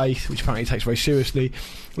for his faith, which apparently he takes very seriously.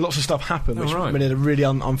 Lots of stuff happened, which made it a really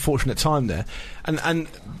unfortunate time there. And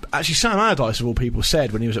actually, Sam Allardyce, of all people,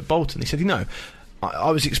 said when he was at Bolton, he said, I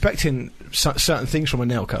was expecting certain things from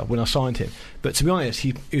Anelka when I signed him, but to be honest,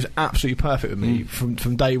 he was absolutely perfect with me from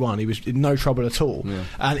day one. He was in no trouble at all,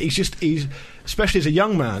 and he's especially as a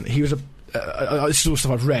young man, he was this is all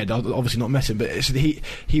stuff I've read. I've obviously not met him, but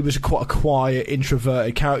he was quite a quiet,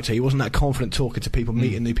 introverted character. He wasn't that confident talking to people,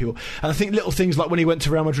 meeting new people. And I think little things like when he went to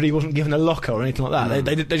Real Madrid, he wasn't given a locker or anything like that.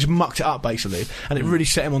 They just mucked it up basically, and it really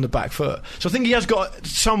set him on the back foot. So I think he has got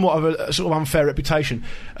somewhat of a sort of unfair reputation.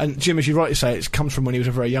 And Jim, as you rightly say, it comes from when he was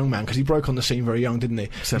a very young man, because he broke on the scene very young, didn't he?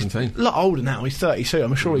 17. He's a lot older now. He's 32.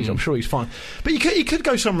 I'm sure he's fine. But he could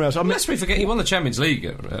go somewhere else. Let's not forget he won the Champions League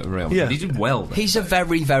at Real Madrid. He did well there. He's a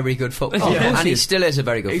very, very good footballer, and he still is a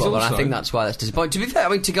very good footballer. I think that's why that's disappointing. To be fair, I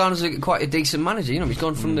mean, Tigana's quite a decent manager. He's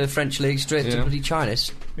gone from the French league straight to bloody China. It's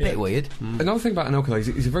a bit weird. Another thing about Anelka,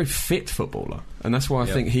 he's a very fit footballer, and that's why I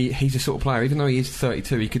think he's a sort of player. Even though he is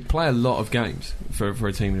 32, he could play a lot of games for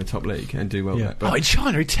a team in the top league and do well there. But in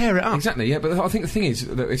China, he'd tear it up. Exactly, yeah. But I think the thing is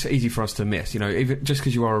that it's easy for us to miss. Even just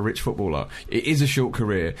because you are a rich footballer, it is a short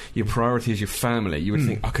career. Your priority is your family. You would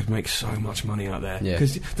think, I could make so much money out there,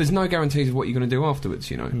 because there's no guarantees of what you're going to do afterwards.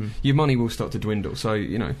 Your money will start to dwindle. So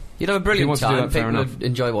you'd have a brilliant time. People would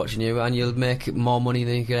enjoy watching you, and you'll make more money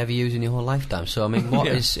than you could ever use in your whole lifetime. So I mean,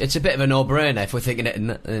 it's a bit of a no-brainer if we're thinking it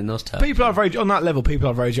in those terms. People are on that level. People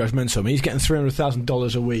are very judgmental. I mean, he's getting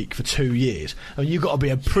 $300,000 a week for 2 years. I mean, you've got to be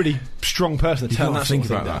a pretty strong person to turn that sort of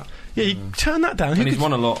thing down. Yeah, you turn that down. And he's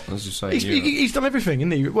won a lot, as you say. He's done everything,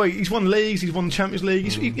 isn't he? Well, he's won leagues, he's won the Champions League.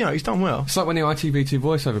 He's done well. It's like when the ITV2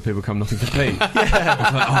 voiceover people come knocking to pee.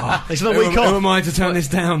 It's a week off. Who am I to turn this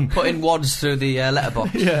down? Putting wads through the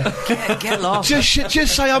letterbox. Get lost.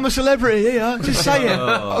 Just say I'm a celebrity here. Just say it.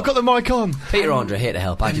 I've got the mic on. Peter Andre here to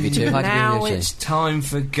help. ITV2. Now it's time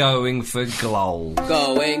for going for gold.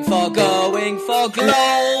 Going for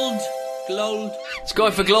gold. It's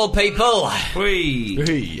going for gold, people.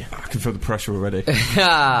 Whee. I can feel the pressure already.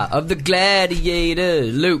 Of the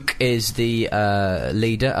Gladiators, Luke is the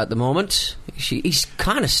leader at the moment. He's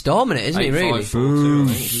kind of storming it, isn't he? Really? 5-4-2,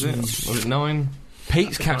 I think, was it 9?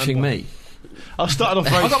 Pete's catching me. I started off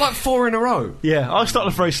very... I got like 4 in a row. Yeah, I started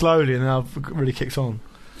off very slowly, and then I've really kicked on.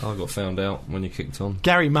 I got found out when you kicked on.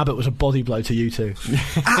 Gary Mabbott was a body blow to you two.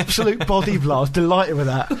 Absolute body blow. I was delighted with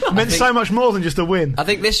that. It meant so much more than just a win. I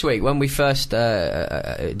think this week, when we first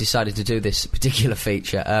decided to do this particular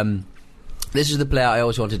feature, this is the player I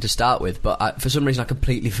always wanted to start with, but for some reason I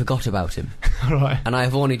completely forgot about him. Right. And I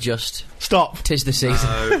have only just... Stop. 'Tis the season.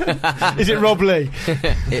 No. Is it Rob Lee?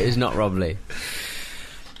 It is not Rob Lee.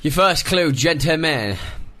 Your first clue, gentlemen.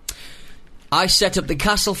 I set up the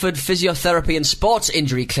Castleford Physiotherapy and Sports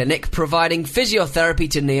Injury Clinic, providing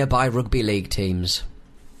physiotherapy to nearby rugby league teams.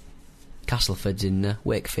 Castleford's in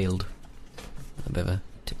Wakefield. A bit of a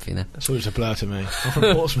tip for you there. That's always a blur to me. I'm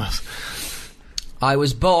from Portsmouth. I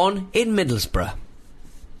was born in Middlesbrough.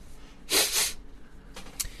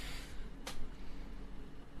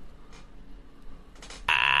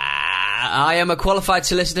 I am a qualified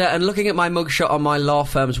solicitor, and looking at my mugshot on my law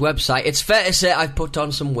firm's website, it's fair to say I've put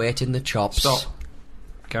on some weight in the chops. Stop.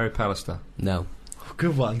 Gary Pallister. No. Oh,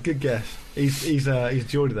 good one. Good guess. He's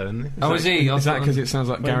Geordie though, isn't he? Is he? Is that because it sounds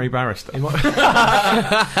like Gary Barrister? He might have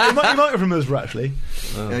from Middlesbrough, actually.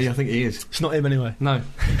 Yeah, I think he is. It's not him anyway. No.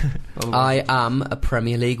 I am a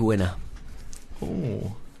Premier League winner.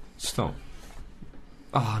 Oh. Stop.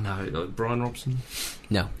 Oh, no. Brian Robson?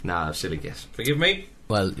 No. No, silly guess. Forgive me.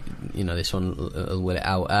 Well, this one will will it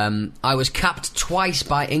out. I was capped twice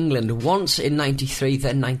by England, once in 93,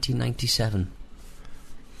 then 1997.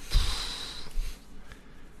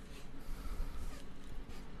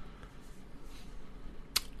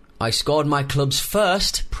 I scored my club's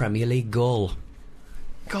first Premier League goal.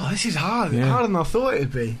 God, this is hard. Harder than I thought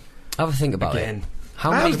it'd be. Have a think about it.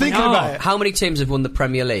 I'm thinking about it. How many teams have won the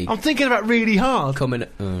Premier League? I'm thinking about really hard. Coming.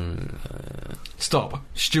 Stop.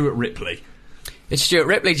 Stuart Ripley. It's Stuart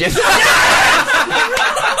Ripley, Jim. Total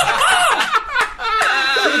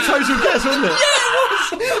guess, wasn't it?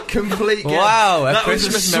 Complete guess. Wow, that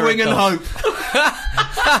Christmas was a swing and hope.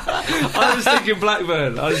 I was thinking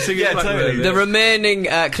Blackburn. Blackburn. Totally. The remaining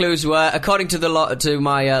clues were, according to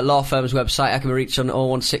my law firm's website, I can be reached on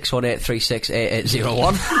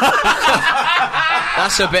 01618368801.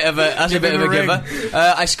 That's a bit of a giver.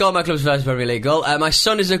 I scored my club's first Premier League goal. My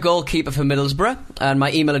son is a goalkeeper for Middlesbrough, and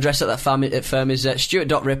my email address at that firm is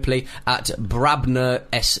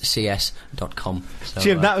stuart.ripley@brabnerscs.com. So,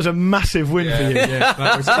 Jim, that was a massive win for you.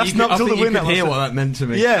 That's not all the win. You could hear what that meant to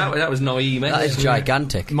me. Yeah, that was naive. That is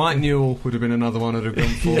gigantic. Mike Newell would have been another one I'd have gone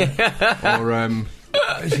for. Or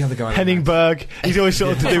who's the other guy? Henning Berg. He's always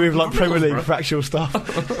sort of to do with like Premier League factual stuff.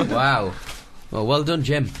 Wow. Well done,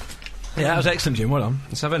 Jim. Yeah, that was excellent, Jim. Well done.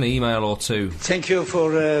 Let's have an email or two. Thank you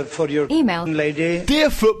for your email, lady. Dear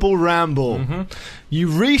Football Ramble, you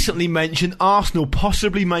recently mentioned Arsenal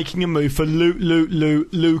possibly making a move for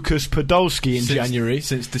Lucas Podolski in January.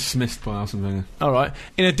 Since dismissed by Arsene Wenger. All right.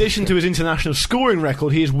 In addition to his international scoring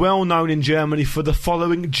record, he is well known in Germany for the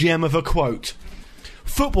following gem of a quote: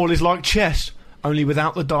 "Football is like chess, only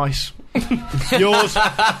without the dice." Yours,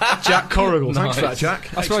 Jack Corrigal. Thanks for that, Jack.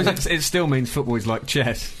 I suppose it still means football is like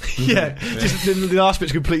chess. Yeah, just the last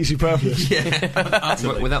bit's completely superfluous.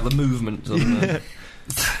 Without the movement.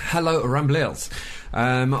 Hello, Ramblers.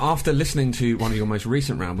 After listening to one of your most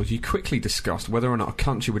recent rambles, you quickly discussed whether or not a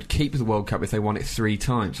country would keep the World Cup if they won it 3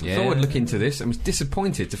 times. I thought I'd look into this and was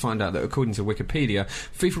disappointed to find out that, according to Wikipedia,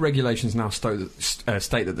 FIFA regulations now state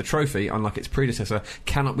that the trophy, unlike its predecessor,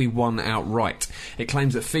 cannot be won outright. It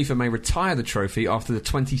claims that FIFA may retire the trophy after the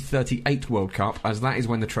 2038 World Cup, as that is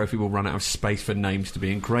when the trophy will run out of space for names to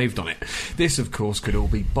be engraved on it. This, of course, could all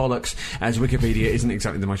be bollocks, as Wikipedia isn't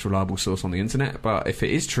exactly the most reliable source on the internet, but if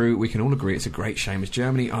it is true, we can all agree it's a great shame as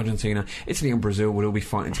Germany, Argentina, Italy and Brazil would all be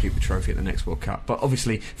fighting to keep the trophy at the next World Cup. But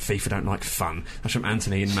obviously FIFA don't like fun. That's from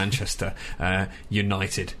Anthony in Manchester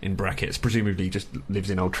United in brackets. Presumably he just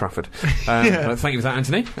lives in Old Trafford. But thank you for that,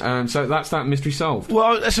 Anthony. So that's that mystery solved.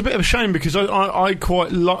 Well, it's a bit of a shame because I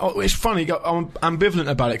quite like... It's funny, I'm ambivalent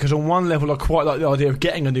about it because on one level I quite like the idea of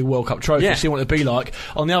getting a new World Cup trophy, see what it'd be like.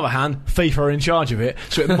 On the other hand, FIFA are in charge of it,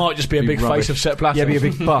 so it might just be a big face of Sepp Blatter. Yeah, be a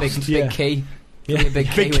big bust. Big key. Yeah, big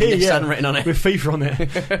key with Nissan written on it. With FIFA on it.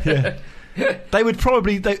 Yeah.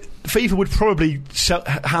 FIFA would probably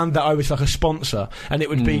hand that over to like a sponsor, and it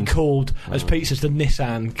would be called, as Pete says, the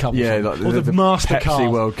Nissan Cup, or the Mastercard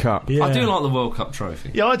Pepsi World Cup. Yeah. I do like the World Cup trophy.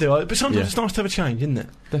 Yeah, I do. But sometimes it's nice to have a change, isn't it?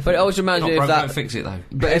 But it always reminds me of that. Don't fix it though.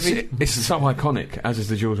 But it's so iconic, as is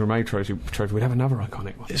the Jules Rimet trophy. We'd have another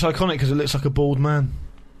iconic one. It's iconic because it looks like a bald man.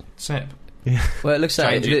 Sepp. Yeah. Well, it looks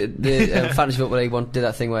like the Fantasy Football League did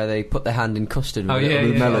that thing where they put their hand in custard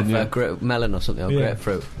with melon or something, or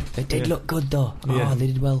grapefruit. It did look good though. Oh, they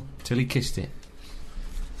did well. Till he kissed it.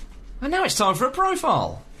 And now it's time for a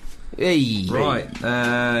profile. Hey. Right,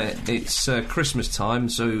 it's Christmas time,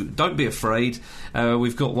 so don't be afraid.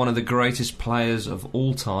 We've got one of the greatest players of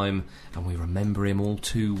all time, and we remember him all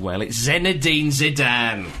too well. It's Zinedine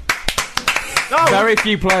Zidane. Very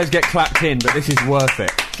few players get clapped in, but this is worth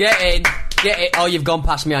it. Get in. Oh, you've gone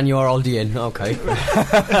past me and you're already in. Okay.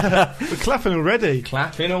 We're clapping already. For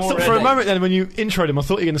a moment then, when you introed him, I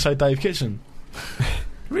thought you were going to say Dave Kitson.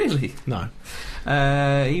 Really? No.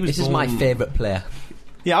 This is my favourite player.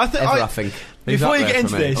 Yeah, I think. Before you get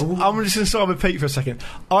into this, I'm just going to start with Pete for a second.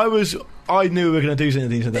 I knew we were going to do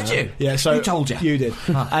Zinedine Zidane. Did you? Yeah, so... Who told you? You did.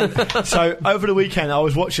 And so, over the weekend, I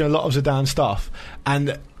was watching a lot of Zidane stuff,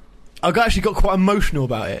 and I actually got quite emotional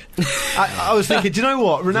about it. I was thinking, do you know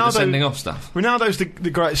what? Ronaldo sending off stuff. Ronaldo's the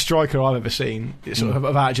greatest striker I've ever seen, sort of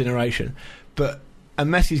our generation. And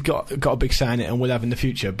Messi's got a big say in it, and will have in the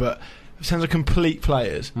future. But in terms of complete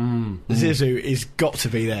players, Zizou is got to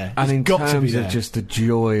be there. And in terms of just the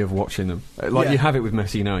joy of watching them, you have it with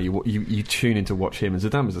Messi now. You tune in to watch him, and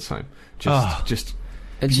Zidane was the same. Just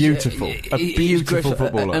beautiful, a beautiful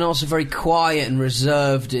footballer, and also very quiet and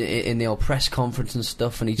reserved in the old press conference and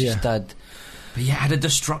stuff. And he just had a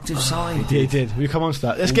destructive side. He did. We'll come on to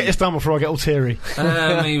that. Let's get this done before I get all teary.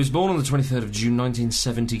 He was born on the 23rd of June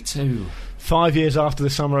 1972. 5 years after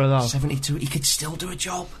the Summer of Love. 72. He could still do a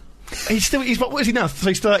job. What is he now? So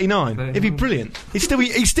he's 39. He'd be brilliant. He'd still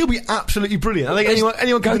be absolutely brilliant. I think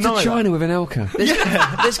anyone go can deny to China that. with an Elka.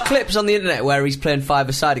 There's clips on the internet where he's playing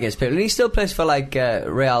five-a-side against people, and he still plays for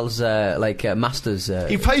Real's Masters.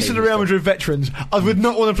 He plays for the Real Madrid veterans. I would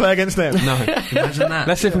not want to play against them. No, imagine that.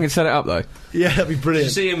 Let's see if we can set it up though. Yeah, that'd be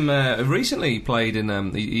brilliant. Did you see him recently? He played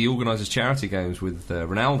in. He organises charity games with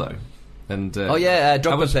Ronaldo. And,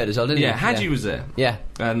 Drogba played as well, didn't he? Yeah, Hadji was there. Yeah.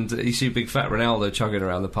 And you see big fat Ronaldo chugging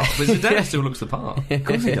around the park. But Zidane still looks the part. Of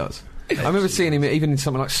course he does. I remember seeing him even in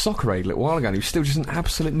something like Soccer Aid a little while ago, and he was still just an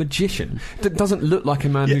absolute magician. That doesn't look like a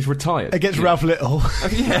man who's retired. Against Ralph Little.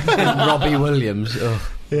 Robbie Williams.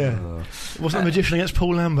 Oh. Yeah. Wasn't a magician against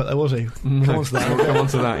Paul Lambert, though, was he? Come on to that. We'll come on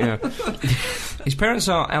to that, yeah. His parents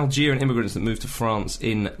are Algerian immigrants that moved to France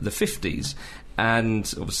in the 50s.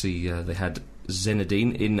 And obviously they had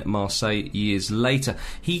Zinedine in Marseille years later.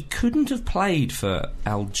 He couldn't have played for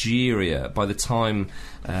Algeria by the time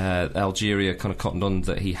Algeria kind of cottoned on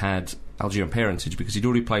that he had Algerian parentage, because he'd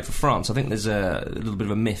already played for France. I think there's a little bit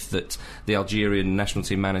of a myth that the Algerian national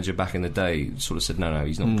team manager back in the day sort of said no,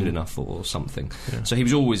 he's not good enough or something. Yeah. So he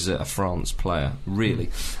was always a France player,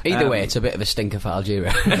 really. Either way, it's a bit of a stinker for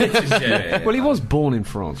Algeria. Well, he was born in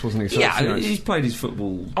France, wasn't he? So yeah, he's played his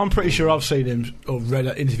football. I'm pretty sure I've seen him or read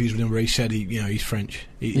interviews with him where he said he's French.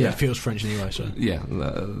 He feels French anyway. So yeah,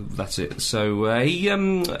 that's it. So he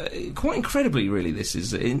quite incredibly, really, this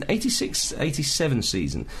is in 86-87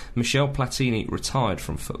 season. Michel Platini retired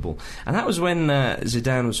from football, and that was when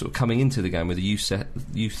Zidane was sort of coming into the game with a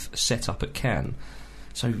youth set up at Cannes.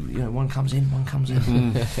 So one comes in, one comes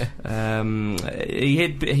in.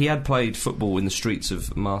 He had played football in the streets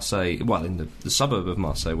of Marseille, well, in the suburb of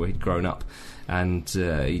Marseille where he'd grown up. And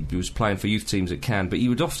he was playing for youth teams at Cannes, but he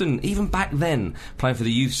would often, even back then, playing for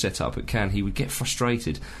the youth setup at Cannes, he would get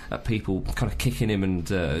frustrated at people kind of kicking him and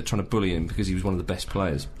trying to bully him because he was one of the best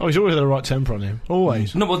players. Oh, he's always had the right temper on him.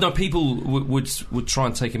 Always. No, people would try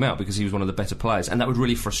and take him out because he was one of the better players, and that would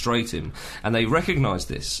really frustrate him. And they recognised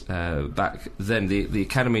this back then. The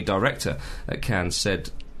academy director at Cannes said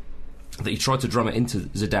that he tried to drum it into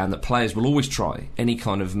Zidane that players will always try any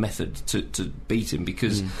kind of method to beat him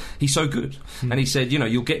because he's so good. And he said,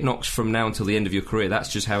 you'll get knocks from now until the end of your career.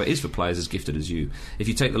 That's just how it is for players as gifted as you. If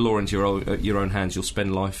you take the law into your own hands, you'll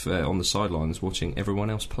spend life on the sidelines watching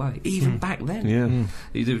everyone else play. Even back then. Yeah.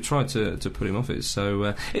 He tried to put him off it.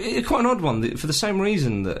 So quite an odd one for the same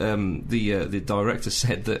reason that the director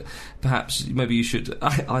said that perhaps maybe you should...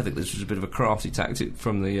 I think this was a bit of a crafty tactic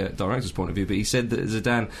from the director's point of view, but he said that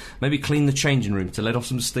Zidane maybe clean the changing room to let off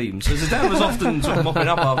some steam. So Zidane was often sort of mopping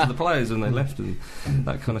up after the players when they left and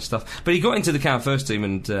that kind of stuff. But he got into the Cannes first team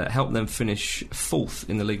and helped them finish 4th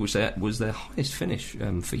in the league, which was their highest finish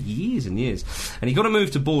for years and years. And he got a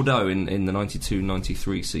move to Bordeaux in the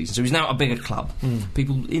 92-93 season. So he's now at a bigger club.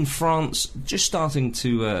 People in France just starting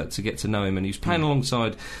to get to know him, and he was playing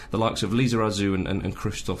alongside the likes of Lisa Razou and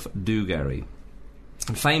Christophe Dugarry.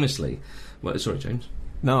 And famously... Well, sorry, James.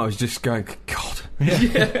 No, I was just going, God,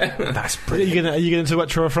 that's brilliant. Are you going to talk about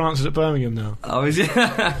Tour of France at Birmingham now? I was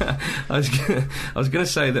going to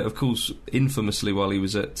say that, of course, infamously while he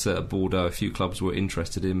was at Bordeaux, a few clubs were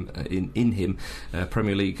interested in him.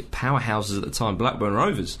 Premier League powerhouses at the time, Blackburn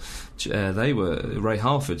Rovers. Ray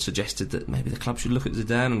Harford suggested that maybe the club should look at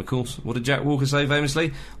Zidane, and of course, what did Jack Walker say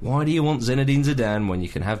famously? Why do you want Zinedine Zidane when you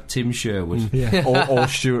can have Tim Sherwood? or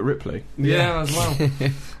Stuart Ripley? Yeah,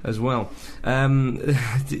 as well.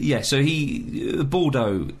 So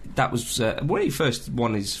Bordeaux, that was where he first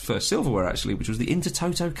won his first silverware, actually, which was the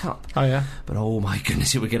Intertoto Cup. Oh, yeah. But oh my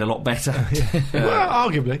goodness, it would get a lot better. Well,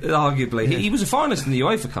 arguably. Yeah. He was a finalist in the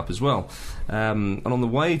UEFA Cup as well. And on the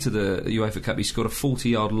way to the UEFA Cup, he scored a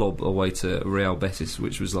 40-yard lob away to Real Betis,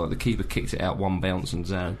 which was like the keeper kicked it out one bounce and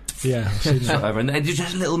down. Yeah. Over. And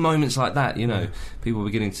just little moments like that, people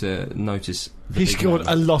beginning to notice. He scored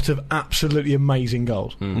a lot of absolutely amazing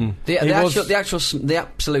goals. The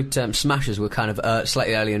absolute smashers were kind of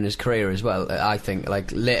slightly earlier in his career as well. I think,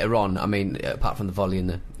 like later on. I mean, apart from the volley and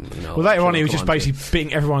the. Well, later on, he was just basically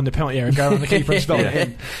beating everyone in the penalty area and going around the keeper and stopping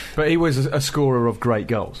him. But he was a scorer of great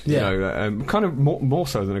goals. Yeah. Kind of more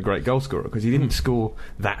so than a great goal scorer, because he didn't score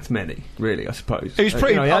that many, really. I suppose he was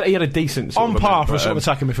pretty. He had a decent sort on par for a sort of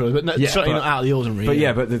attacking midfielder, but certainly not out of the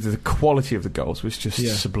ordinary. But the quality of the goals was just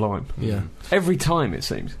sublime. Yeah. Every time, it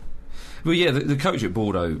seems. Well, yeah, the coach at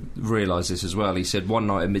Bordeaux realised this as well. He said one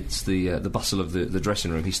night amidst the bustle of the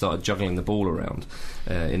dressing room, he started juggling the ball around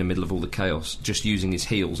in the middle of all the chaos, just using his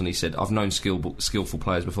heels. And he said, I've known skillful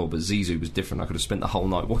players before, but Zizou was different. I could have spent the whole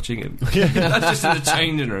night watching him. That's just in the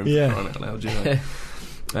changing room.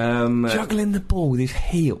 Juggling the ball with his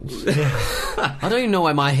heels. I don't even know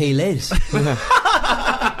where my heel is.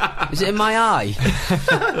 Is it in my eye?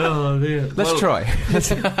 Oh dear. Let's try. Let's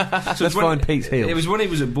find Pete's heel. It was when he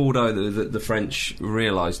was at Bordeaux that the French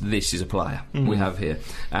realised this is a player we have here,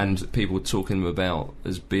 and people were talking him about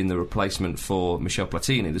as being the replacement for Michel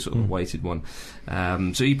Platini, the sort of weighted one.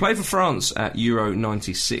 So he played for France at Euro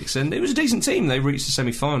 96, and it was a decent team. They reached the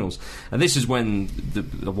semi-finals, and this is when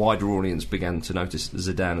the wider audience began to notice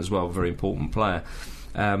Zidane as well, a very important player.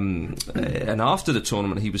 And after the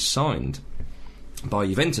tournament, he was signed by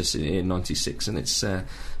Juventus in 96, and it's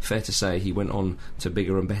fair to say he went on to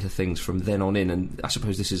bigger and better things from then on in, and I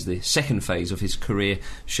suppose this is the second phase of his career,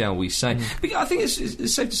 shall we say. But I think it's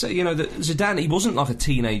safe to say, you know, that Zidane, he wasn't like a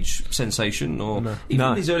teenage sensation, or even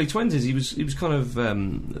in his early 20s, he was kind of...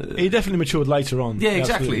 he definitely matured later on. Yeah,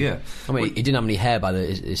 exactly, yeah. I mean, he didn't have any hair by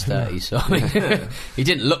his 30s, so I mean, he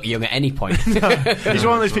didn't look young at any point. He's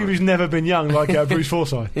one of those people who's never been young, like Bruce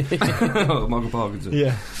Forsyth. Michael Parkinson.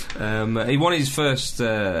 Yeah. He won his first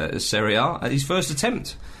Serie A, his first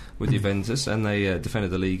attempt with Juventus, and they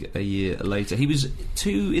defended the league a year later. He was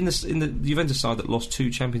in the Juventus side that lost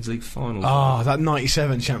 2 Champions League finals. Oh, that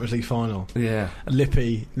 97 Champions League final. Yeah.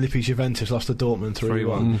 Lippi's Juventus lost to Dortmund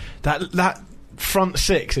 3-1. That front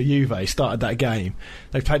six of Juve started that game.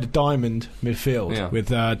 They played a diamond midfield with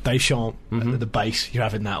Deschamps at the base. You're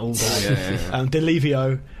having that all day.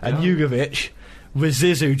 Delivio and Jugovic, with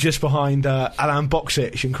Zizou just behind Alan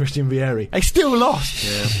Boksic and Christian Vieri. They still lost.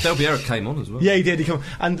 Yeah, Del Piero came on as well. Yeah, he did. He came on.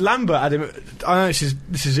 And Lambert had him. I know this is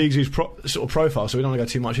Zizou's sort of profile, so we don't want to go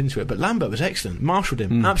too much into it. But Lambert was excellent. Marshalled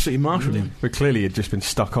him. Absolutely marshalled him. But clearly, he'd just been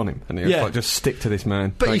stuck on him, and he was like, just stick to this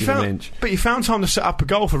man. But he found time to set up a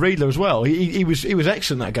goal for Riedler as well. He was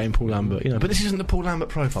excellent that game, Paul Lambert. You know, but this isn't the Paul Lambert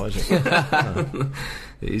profile, is it? No.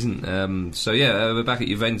 It isn't. So yeah, back at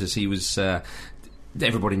Juventus, he was.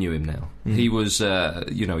 Everybody knew him now. He was, a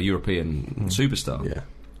European superstar. Yeah.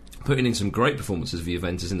 Putting in some great performances for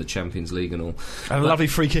Juventus in the Champions League and all. And a lovely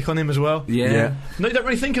free kick on him as well. Yeah. No, you don't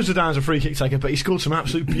really think of Zidane as a free kick taker, but he scored some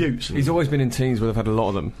absolute beauts. He's always been in teams where they've had a lot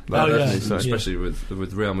of them. Especially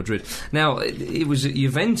with Real Madrid. Now, it was at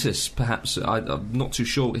Juventus, perhaps, I'm not too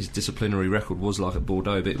sure what his disciplinary record was like at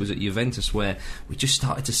Bordeaux, but it was at Juventus where we just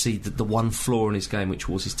started to see the one flaw in his game, which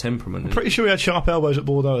was his temperament. I'm pretty sure he had sharp elbows at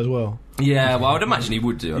Bordeaux as well. Yeah, well, I'd imagine he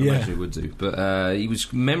would do. But he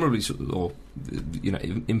was memorably,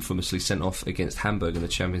 infamously sent off against Hamburg in the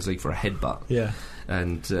Champions League for a headbutt. Yeah.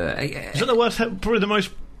 And is that the worst? Probably the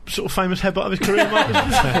most sort of famous headbutt of his career, Mark.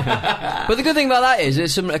 But the good thing about that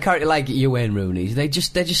is, a character like Wayne Rooney, they're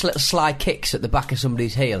just little sly kicks at the back of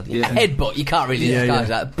somebody's heel. A headbutt, you can't really disguise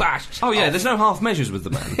that. Bash. Oh yeah, there's no half measures with the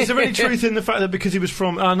man. Is there any truth in the fact that because he was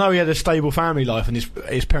from? I know he had a stable family life, and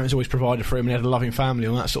his parents always provided for him, and he had a loving family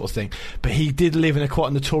and that sort of thing. But he did live in a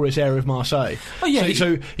quite notorious area of Marseille. Oh yeah,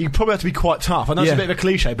 so he probably had to be quite tough. I know it's a bit of a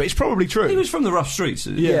cliche, but it's probably true. He was from the rough streets.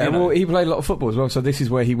 Well, he played a lot of football as well, so this is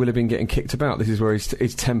where he will have been getting kicked about. This is where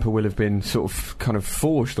his temper will have been sort of kind of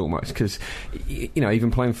forged almost, because even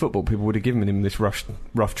playing football, people would have given him this rough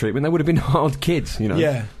treatment. They would have been hard kids,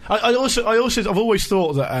 Yeah, I've always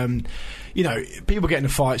thought that people get in a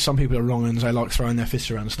fight. Some people are wrong and they like throwing their fists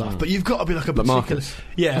around and stuff. But you've got to be like a particular,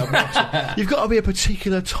 you've got to be a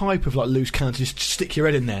particular type of like loose cannon to just stick your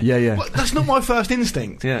head in there. Yeah. Well, that's not my first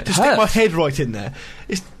instinct. Yeah, to stick my head right in there.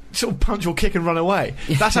 It's sort of punch or kick and run away.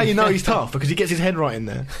 That's how you know he's tough, because he gets his head right in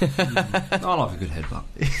there. I like a good headbutt.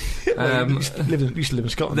 He used to live in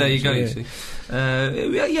Scotland. There you go. You see.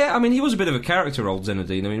 I mean, he was a bit of a character, old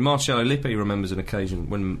Zinedine. I mean, Marcello Lippi remembers an occasion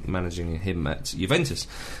when managing him at Juventus,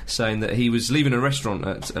 saying that he was leaving a restaurant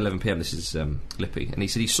at 11 p.m. This is Lippi, and he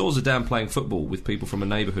said he saw Zidane playing football with people from a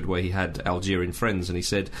neighbourhood where he had Algerian friends, and he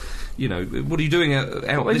said, what are you doing out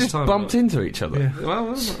they this just time? Bumped into each other. Yeah.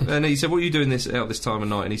 Well, and he said, what are you doing out this time of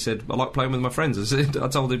night? And he said, I like playing with my friends. I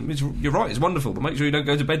told him, you're right, it's wonderful, but make sure you don't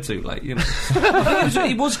go to bed too late. He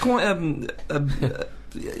was quite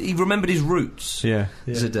he remembered his roots.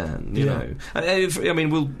 Zidane. You know. I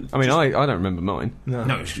don't remember mine.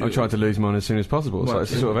 No, I tried to lose mine as soon as possible. So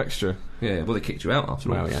it's sort of extra. Yeah, well, they kicked you out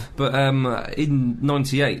after all. Yeah. But in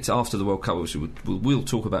 '98, after the World Cup, we'll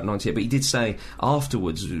talk about '98. But he did say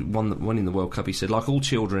afterwards, winning the World Cup, he said, like all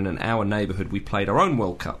children in our neighbourhood, we played our own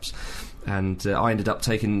World Cups. And I ended up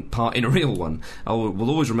taking part in a real one. I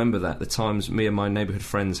will always remember that, the times me and my neighbourhood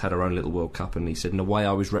friends had our own little World Cup, and he said in a way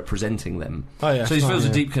I was representing them. So he feels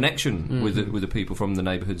a deep connection with the people from the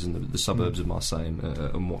neighbourhoods and the suburbs of Marseille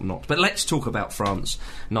and whatnot. But let's talk about France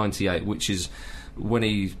 '98, which is when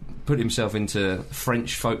he put himself into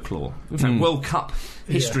French folklore. In fact, World Cup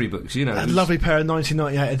history books, That lovely pair of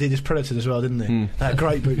 1998 Adidas Predators as well, didn't they? That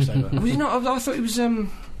great boots they were. Was he not? I thought he was... No,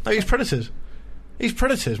 he was Predators. He's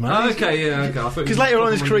Predators, man. Oh, okay, yeah, okay. Because later on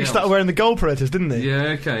in his career, he started wearing the gold Predators, didn't he?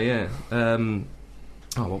 Yeah, okay, yeah.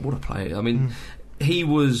 What a player! I mean, he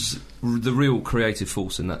was the real creative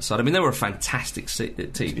force in that side. I mean, they were a fantastic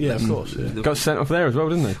team. Yeah, of course. Yeah. Got sent off there as well,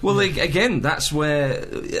 didn't they? Well, again, that's where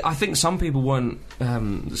I think some people weren't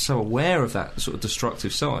so aware of that sort of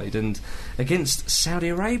destructive side. And against Saudi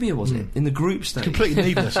Arabia, was it, in the group stage? Completely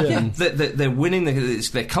needless, yeah. They're winning,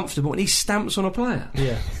 they're comfortable, and he stamps on a player.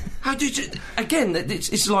 Yeah. How did you... Again,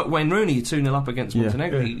 it's like Wayne Rooney, you're 2-0 up against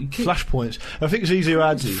Montenegro. Yeah. Flashpoints. I think Zizou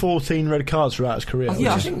had 14 red cards throughout his career.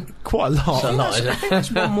 I think quite a lot. I think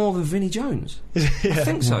that's one more than Vinnie Jones. Yeah. I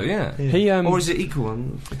think so, yeah. He, or is it equal?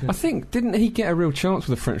 I think, didn't he get a real chance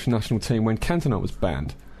with the French national team when Cantona was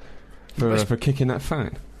banned for kicking that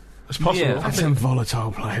fine? It's possible. Yeah, that's some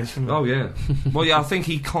volatile players. Oh, yeah. Well, yeah, I think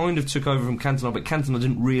he kind of took over from Cantona, but Cantona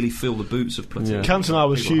didn't really fill the boots of Platini. Yeah. Cantona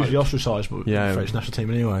was hugely ostracised by the French national team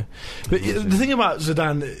anyway. But the thing about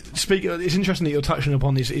Zidane, it's interesting that you're touching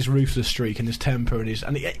upon his ruthless streak and his temper and he's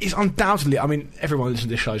undoubtedly, I mean, everyone listening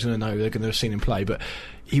to this show is going to know, they're going to have seen him play, but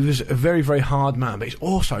he was a very, very hard man, but he's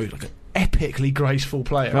also like an epically graceful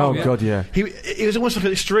player. Oh, yeah. God, yeah. He was almost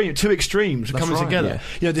like two extremes coming together. Yeah.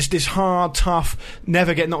 You know, this hard, tough,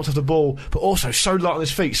 never get knocked off the ball, but also so light on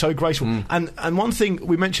his feet, so graceful. And one thing,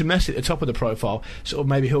 we mentioned Messi at the top of the profile, sort of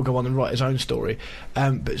maybe he'll go on and write his own story,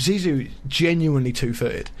 but Zizou genuinely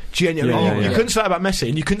two-footed. Genuinely. You couldn't say that about Messi,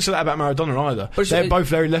 and you couldn't say that about Maradona either. They're both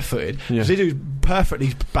very left-footed. Yeah. Zizou's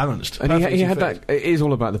perfectly balanced. And he had that. It is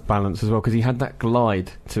all about the balance as well, because he had that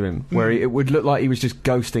glide to him where it would look like he was just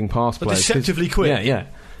ghosting past players. Deceptively quick. Yeah.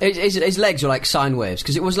 His legs were like sine waves,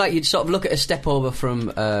 because it was like you'd sort of look at a step over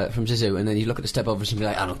from Zizou, and then you look at the step over from somebody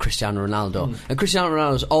like, I don't know, Cristiano Ronaldo. And Cristiano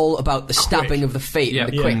Ronaldo's all about the stabbing of the feet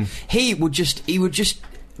and the quick. He would just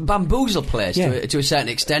bamboozle players to a certain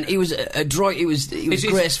extent. He was adroit. He was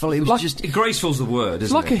graceful. He was like, just graceful's the word. Isn't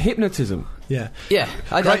it's like a hypnotism. Yeah.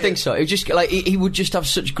 I think so. It was just like he would just have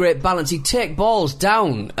such great balance. He'd take balls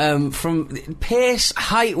down from pace,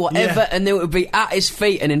 height, whatever, and they would be at his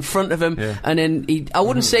feet and in front of him. Yeah. And then I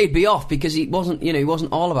wouldn't say he'd be off, because he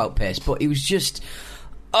wasn't all about pace, but he was just.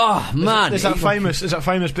 Oh man! There's that famous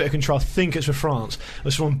bit of control. I think it's for France.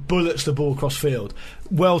 Where someone bullets the ball across field,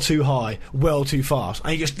 well too high, well too fast,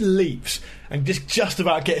 and he just leaps and just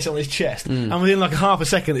about gets it on his chest. And within like half a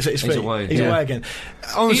second, it's at his feet. He's away again.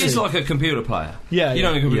 Honestly, he is like a computer player. You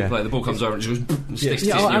know, a computer player. The ball comes over and just goes and sticks.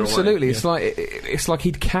 Yeah, absolutely. It's like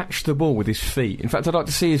he'd catch the ball with his feet. In fact, I'd like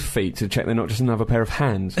to see his feet to check they're not just another pair of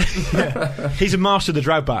hands. He's a master of the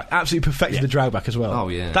drag back. Absolutely perfected the drag back as well. Oh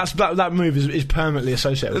yeah, that move is permanently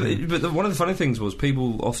associated with him. But one of the funny things was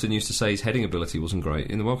people often used to say his heading ability wasn't great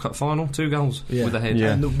in the World Cup final. 2 goals with the head.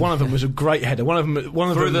 Yeah. And one of them was a great header. One of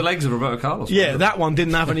them the legs of Roberto Carlos. Yeah, that one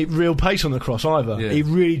didn't have any real pace on the cross either. Yeah. He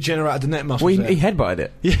really generated the net muscles. Well, he headbutted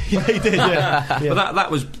it. Yeah, he did. Yeah. But that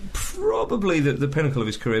was probably the pinnacle of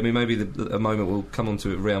his career. I mean, maybe a moment we'll come on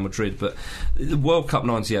to at Real Madrid, but the World Cup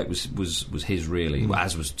 '98 was his really,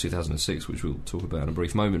 as was 2006, which we'll talk about in a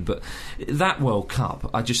brief moment. But that World Cup,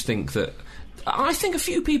 I just think that a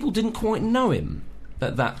few people didn't quite know him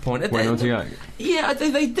at that point. Yeah,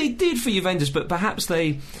 they did for Juventus, but perhaps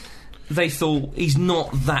they thought he's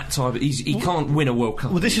not that type. He can't win a World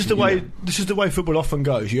Cup. Well, this is the way football often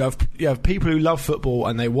goes. You have people who love football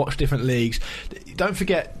and they watch different leagues. Don't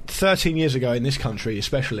forget, 13 years ago in this country,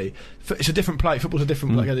 especially, it's a different play. Football's a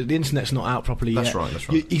different play. The internet's not out properly yet. That's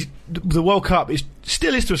right. The World Cup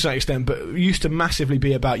still is to a certain extent, but used to massively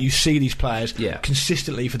be about you see these players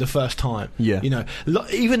consistently for the first time. Yeah. You know,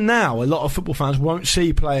 even now, a lot of football fans won't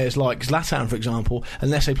see players like Zlatan, for example,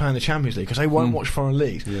 unless they play in the Champions League, because they won't watch foreign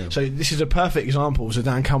leagues. Yeah. So this is a perfect example of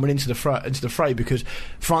Zidane coming into the fray, because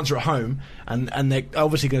France are at home and they're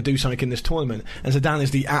obviously going to do something in this tournament, and Zidane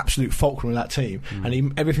is the absolute fulcrum of that team,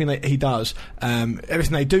 and everything that he does,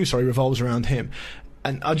 everything they do, revolves around him.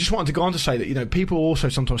 And I just wanted to go on to say that, you know, people also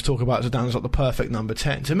sometimes talk about Zidane as like the perfect number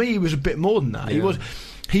 10. To me, he was a bit more than that. Yeah.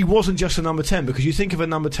 He wasn't just a number 10, because you think of a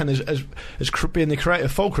number 10 as being the creative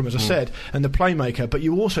fulcrum, as I said, and the playmaker, but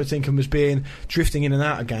you also think of him as being drifting in and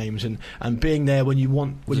out of games and being there when you're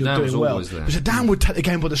doing well. But Zidane would take the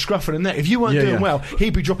game by the scruff of the neck. If you weren't doing well,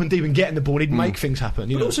 he'd be dropping deep and getting the ball. He'd make things happen.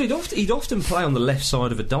 But also, he'd often play on the left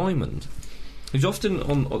side of a diamond. He's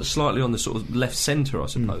often slightly on the sort of left centre, I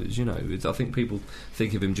suppose. You know, I think people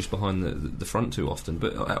think of him just behind the front too often,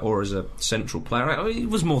 or as a central player. I mean, he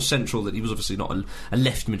was more central. That he was obviously not a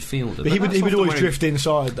left midfielder. But he would always drift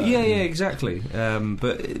inside, though. Yeah, exactly. So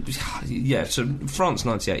France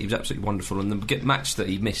 '98, he was absolutely wonderful, and the match that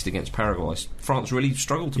he missed against Paraguay, France really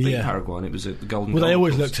struggled to beat Paraguay, and it was a golden. Well, goal, they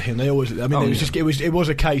always looked to him. It was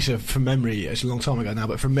a case of, from memory, it's a long time ago now,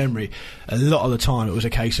 but from memory, a lot of the time it was a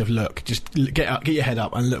case of just get your head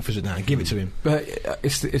up and look for Zidane, give it to him. But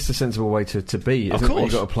it's the sensible way to be. Of course,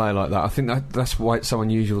 you've got a player like that. I think that's why it's so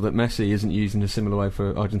unusual that Messi isn't used in a similar way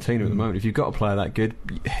for Argentina at the moment. If you've got a player that good,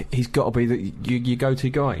 he's got to be your go-to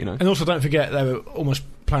guy, you know. And also, don't forget they were almost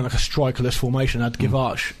playing like a strikerless formation. Had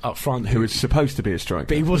Givarch up front, who was supposed to be a striker,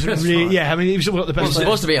 but he wasn't really. Right. Yeah, I mean, he was not the best. He was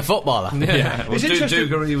supposed to be a footballer. Yeah. Well,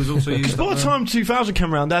 Dugarry was also used. Because by the time 2000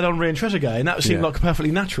 came around, they had Henry and Trezeguet, and that seemed like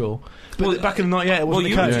perfectly natural. But back in the '98, it wasn't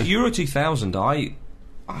the case. Euro 2000, I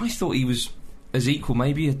thought he was as equal,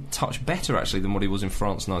 maybe a touch better actually than what he was in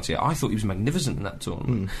France '98. I thought he was magnificent in that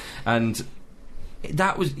tournament, and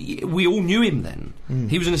that was, we all knew him then.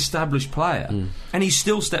 He was an established player, and he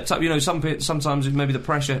still stepped up. You know, sometimes maybe the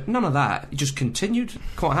pressure, none of that. He just continued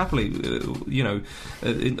quite happily.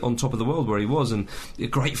 On top of the world where he was, and a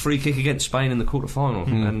great free kick against Spain in the quarter-final,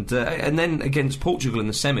 and then against Portugal in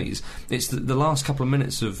the semis. It's the last couple of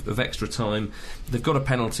minutes of extra time. They've got a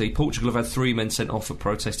penalty. Portugal have had 3 men sent off for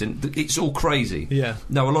protesting. It's all crazy. Yeah.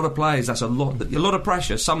 No, a lot of players. That's a lot of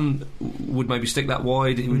pressure. Some would maybe stick that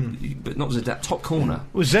wide, but not as a top corner.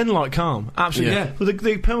 Was Zen-like calm, absolutely. Yeah. Well,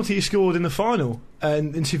 the penalty he scored in the final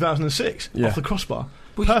in 2006 off the crossbar.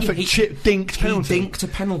 Well, perfect chip dinked penalty. He dinked a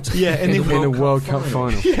penalty. Yeah, in the World Cup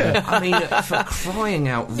final. Yeah. I mean, for crying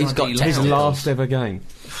out, he's got his last ever game.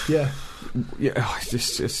 Yeah. Yeah,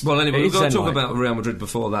 it's just well, anyway, we've got to talk about Real Madrid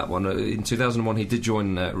before that one. In 2001, he did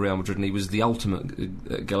join Real Madrid, and he was the ultimate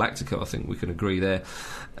Galactico. I think we can agree there.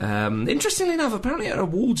 Interestingly enough, apparently at an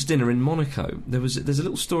awards dinner in Monaco, there's a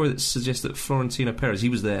little story that suggests that Florentino Perez, he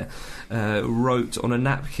was there, wrote on a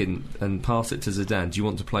napkin and passed it to Zidane, "Do you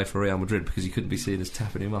want to play for Real Madrid?" Because he couldn't be seen as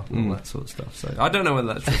tapping him up and all that sort of stuff. So I don't know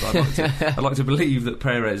whether that's true. But I'd like to believe that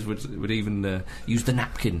Perez would even use the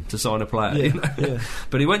napkin to sign a player. Yeah, you know? Yeah.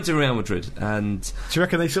 But he went to Real Madrid, and do you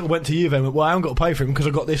reckon they sort of went to Juve and went, "Well, I haven't got to pay for him because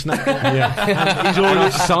I've got this napkin." He's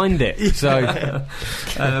already signed it. So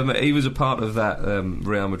he was a part of that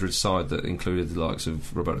Real Madrid side that included the likes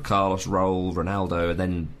of Roberto Carlos, Raul, Ronaldo, and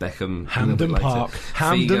then Beckham. Hamden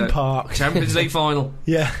Park, Champions League final.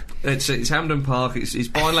 Yeah, it's Hamden Park. It's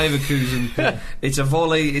Bayern Leverkusen. It's a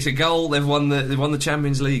volley. It's a goal. They've won the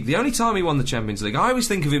Champions League. The only time he won the Champions League, I always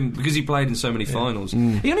think of him because he played in so many finals.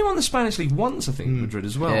 He only won the Spanish League once, I think, Madrid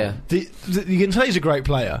as well. Yeah. You can say he's a great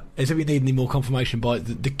player. If you need any more confirmation, by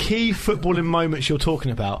the key footballing moments you're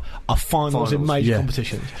talking about are finals in major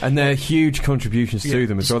competitions, and they're huge contributions to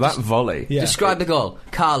them as well. That volley. Yeah. Describe the goal.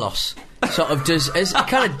 Carlos sort of does a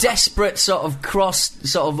kind of desperate sort of cross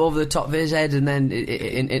sort of over the top of his head, and then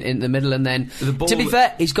in the middle, and then to be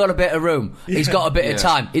fair, he's got a bit of room. He's got a bit of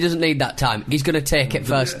time. He doesn't need that time. He's going to take it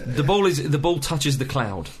first. The ball touches the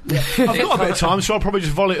cloud. I've got a bit of time, so I'll probably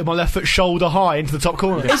just volley it with my left foot shoulder high into the top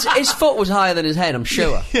corner. His foot was higher than his head, I'm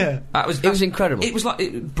sure. Yeah, it was incredible. It was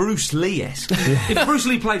like Bruce Lee-esque. If Bruce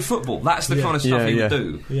Lee played football, that's the kind of stuff he would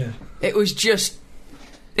do. Yeah, it was just.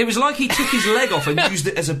 It was like he took his leg off and used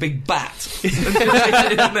it as a big bat.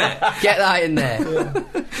 Get that in there.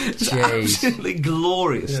 It's absolutely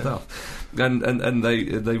glorious stuff. And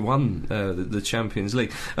they won the Champions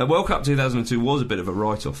League. World Cup 2002 was a bit of a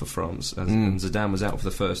write-off for France, and Zidane was out for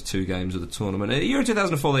the first 2 games of the tournament. Euro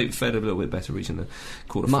 2004 they fared a little bit better, reaching the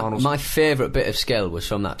quarter-finals. My favourite bit of skill was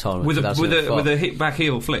from that tournament with a hit back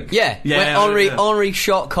heel flick. Yeah, Henry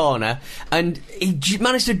short corner, and he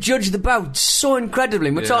managed to judge the bout so incredibly.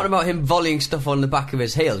 And we're talking about him volleying stuff on the back of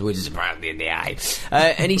his heels, which is apparently in the eye,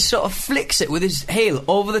 and he sort of flicks it with his heel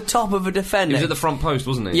over the top of a defender. He was at the front post,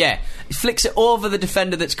 wasn't he? Yeah. Flicks it over the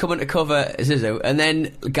defender that's coming to cover Zizou, and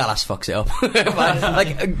then Gallas fucks it up.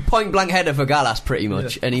 Like a point blank header for Gallas, pretty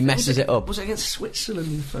much, and he messes it up. Was it against Switzerland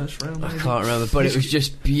in the first round? I can't remember, but it was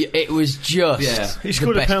just. He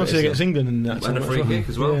scored a penalty against England in that, and a free kick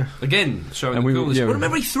as well. Yeah. Again, showing the coolness.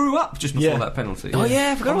 Remember, he threw up just before that penalty. Oh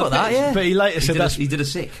yeah, I forgot about that. Yeah, but he later said he did a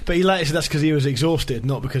sick. But he later said that's because he was exhausted,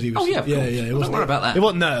 not because he was. Oh yeah, It wasn't worry about that. It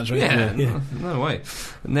wasn't nerves, right? Yeah, no way.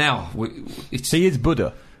 Now he is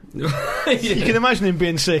Buddha. You can imagine him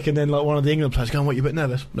being sick and then like one of the England players going, "What, you a bit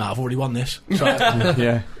nervous?" "No, I've already won this." So,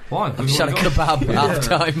 yeah. Why? I've just had a kebab at half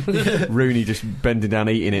time. Rooney just bending down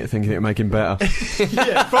eating it, thinking it'd make him better.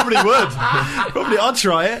 Yeah, probably would. Probably I'd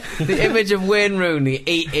try it. The image of Wayne Rooney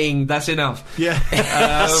eating, that's enough. Yeah.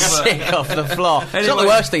 Sick off the floor. Anyway, it's not the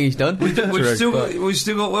worst thing he's done. We've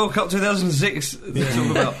still got World Cup 2006 to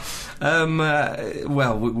talk about.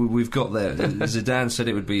 Well, we've got there. Zidane said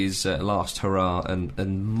it would be his last hurrah,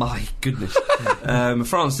 and my goodness,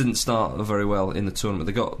 France didn't start very well in the tournament.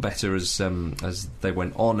 They got better as they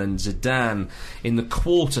went on, and Zidane in the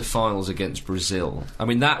quarter-finals against Brazil. I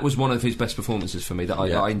mean, that was one of his best performances for me that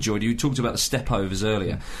I enjoyed. You talked about the step-overs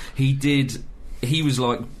earlier. He was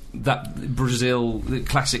like that Brazil, the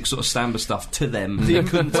classic sort of Samba stuff to them. They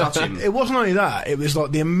couldn't touch him. It wasn't only that, it was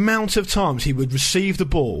like the amount of times he would receive the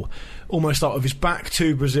ball almost like with his back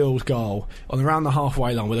to Brazil's goal on around the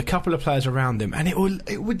halfway line with a couple of players around him, and it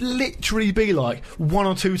would literally be like one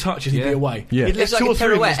or two touches he'd be away. Yeah. It's like a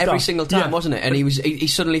pirouette every single time, wasn't it? And he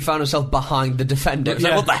suddenly found himself behind the defender. It was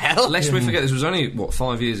like, what the hell? Lest we forget, this was only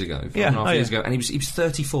 5 years ago, 5.5 years ago, and he was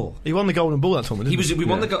 34. He won the Golden Ball that tournament. He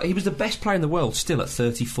was the best player in the world still at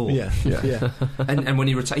 34. Yeah. And when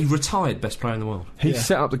he retired best player in the world. He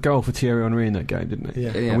set up the goal for Thierry Henry in that game, didn't he? Yeah.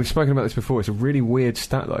 And we've spoken about this before. It's a really weird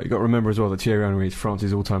stat, though. You've got to remember as well that Thierry Henry is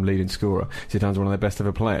France's all-time leading scorer. Zidane's one of their best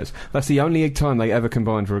ever players. That's the only time they ever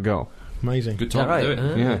combined for a goal. Amazing. Good time to do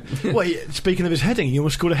it. Yeah. Well, speaking of his heading, he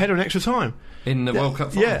almost scored a header in extra time. In the World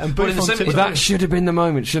Cup final. Yeah, and Buffon that should have been the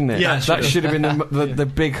moment, shouldn't it? Yeah, that should have been the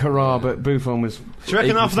big hurrah, but Buffon was... Do you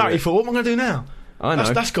reckon after that he thought, what am I going to do now? I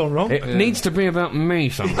know. That's gone wrong. It needs to be about me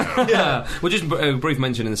somehow. Yeah. Well, just a brief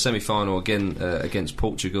mention in the semi-final again against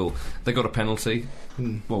Portugal. They got a penalty.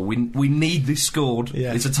 Well, we need this scored.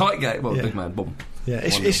 Yeah. It's a tight game. Well, big man, boom. Yeah,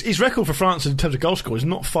 his record for France in terms of goal score is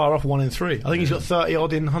not far off 1 in 3. I think he's got 30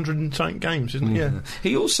 odd in 100 and something games, isn't he? Yeah.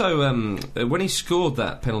 He also, when he scored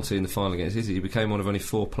that penalty in the final against Italy, he became one of only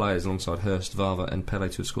 4 players alongside Hurst, Vava, and Pele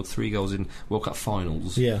to have scored 3 goals in World Cup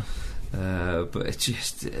finals. Yeah. But it's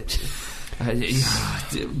just.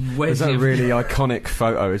 There's that really iconic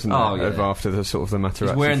photo, isn't there, of after the sort of the Materazzi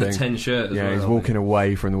he's wearing thing. the 10 shirt. He's walking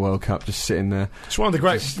away from the World Cup, just sitting there. It's one of the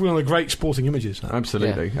great sporting images.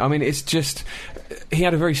 Absolutely. I mean, it's just he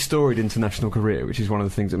had a very storied international career, which is one of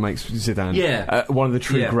the things that makes Zidane one of the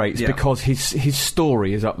true greats, because his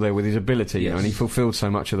story is up there with his ability, and he fulfilled so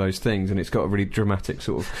much of those things, and it's got a really dramatic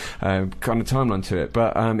sort of kind of timeline to it.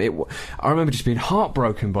 But I remember just being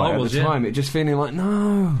heartbroken by it at the time. It just feeling like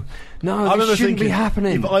this shouldn't be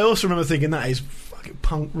happening. Yeah, but I also remember thinking that is fucking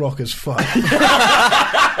punk rock as fuck.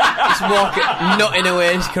 It's nutting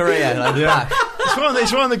away his career.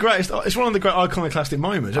 It's one of the great iconoclastic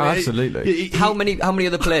moments. I mean, absolutely. How many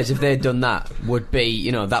other players, if they'd done that, would be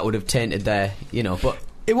that would have tainted their but.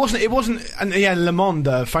 It wasn't, and Le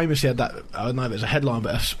Monde famously had that. I don't know if it's a headline,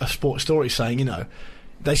 but a sports story saying,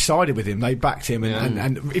 they sided with him, they backed him,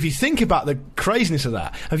 and if you think about the craziness of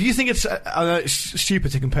that, if you think I know it's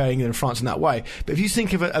stupid to compare England and France in that way, but if you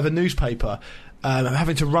think of a newspaper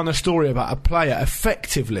having to run a story about a player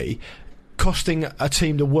effectively costing a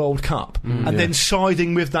team the World Cup and then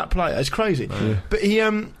siding with that player, it's crazy. But he.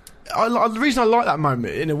 The reason I like that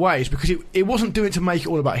moment in a way is because it wasn't doing it to make it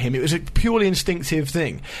all about him. It was a purely instinctive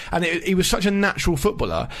thing, and he was such a natural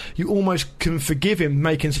footballer. You almost can forgive him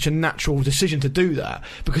making such a natural decision to do that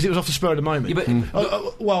because it was off the spur of the moment.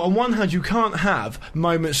 Well, on one hand, you can't have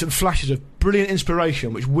moments and flashes of brilliant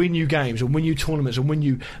inspiration which win you games and win you tournaments and win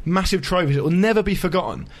you massive trophies that will never be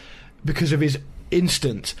forgotten because of his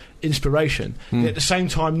instant inspiration, yet at the same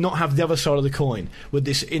time not have the other side of the coin with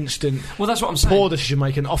this instant that's what I'm saying, poor decision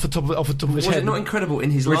making off the top of his head. Was it not incredible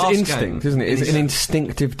in his last game? It's instinct, isn't it? It's an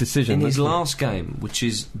instinctive decision. In his last game, which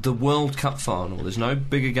is the World Cup final, there's no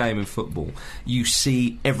bigger game in football, you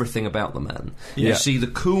see everything about the man. You see the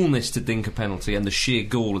coolness to dink a penalty and the sheer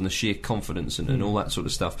gall and the sheer confidence and all that sort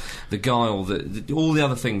of stuff, the guile, all the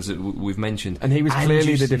other things that we've mentioned. And he was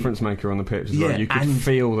clearly the difference maker on the pitch as well. You could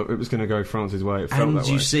feel that it was going to go France's way. It felt that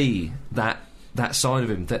way. You see that side of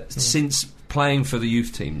him that since playing for the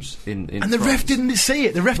youth teams in and the France, ref didn't see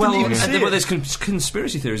it. The ref didn't even see it. There's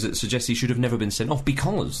conspiracy theories that suggest he should have never been sent off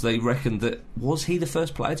because they reckon that was he the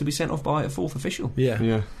first player to be sent off by a fourth official?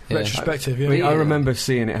 Retrospective. I remember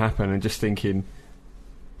seeing it happen and just thinking,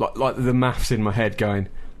 like the maths in my head going,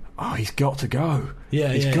 oh, he's got to go.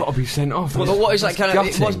 He's got to be sent off. But what is that kind of?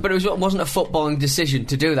 It wasn't a footballing decision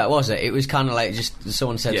to do that, was it? It was kind of like just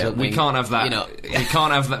someone said something. We can't have that. We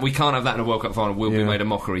can't have that. We can't have that in a World Cup final. We'll be made a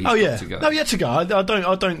mockery. No, he had to go.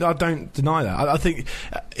 I don't deny that. I think,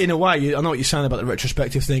 in a way, I know what you're saying about the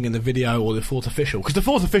retrospective thing and the video or the fourth official, because the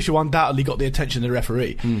fourth official undoubtedly got the attention of the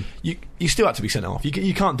referee. You still had to be sent off.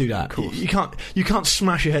 You can't do that. You can't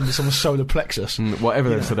smash your head into someone's solar plexus. Whatever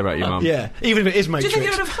they've said about your mum. Yeah, even if it is Matrix. Do you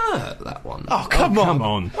think it would have hurt that one? Oh, come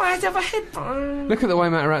on. Why did I have a head? Look at the way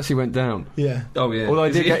Materazzi went down. Yeah. Oh yeah.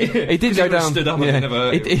 Although he did go down. Stood up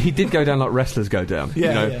he did go down like wrestlers go down.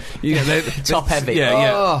 Top heavy.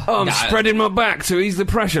 Yeah. Oh, I'm spreading my back to ease the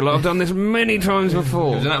pressure. Like I've done this many times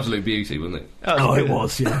before. It was an absolute beauty, wasn't it? Oh, it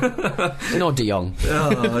was. Yeah. No De Jong.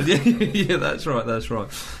 Yeah, that's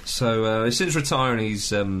right. So since retiring,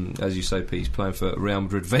 he's, as you say, Pete, he's playing for Real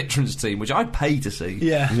Madrid veterans team, which I'd pay to see.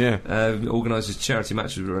 Yeah. Organises charity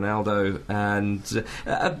matches with Ronaldo and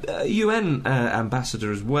a UN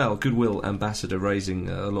ambassador as well, goodwill ambassador, raising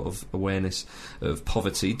a lot of awareness of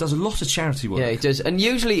poverty. He does a lot of charity work. Yeah, he does. And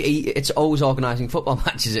usually it's always organising football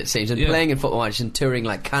matches, it seems, and playing in football matches and touring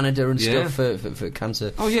like Canada and stuff for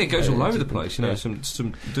cancer. Oh yeah, it goes all over the place. You know,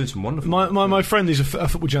 doing some wonderful. My friend, who's a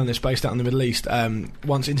football journalist based out in the Middle East,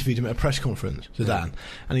 once interviewed him at a press conference, Zidane,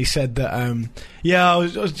 and he said that I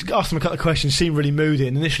was asked him a couple of questions, seemed really moody,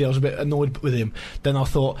 and initially I was a bit annoyed with him. Then I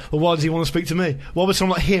thought, well, why does he want to speak to me? Why would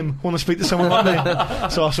someone like him want to speak to someone like me?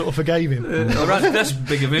 So I sort of forgave him. That's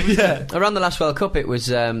big of him. Yeah. Around the last World Cup, it was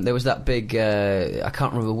there was that big. I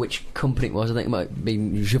can't remember which company it was. I think it might be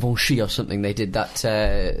Givenchy or something. They did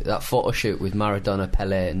that photo shoot with Maradona,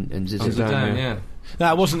 Pelé, and Zidane. Yeah.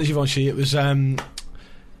 No, it wasn't Givenchy. It was Louis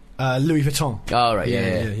Vuitton. Oh right,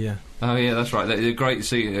 yeah. Oh yeah, that's right. Great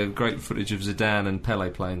footage of Zidane and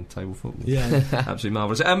Pelé playing table football. Yeah, absolutely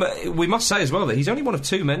marvellous. We must say as well that he's only one of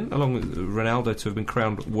two men, along with Ronaldo, to have been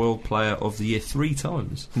crowned World Player of the Year 3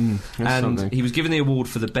 times. And he was given the award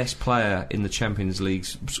for the best player in the Champions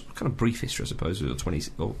League's kind of brief history, I suppose, or 20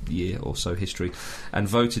 year or so history, and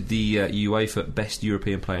voted the UEFA Best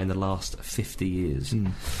European Player in the last 50 years.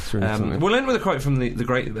 Really we'll end with a quote from the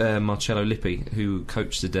great Marcello Lippi, who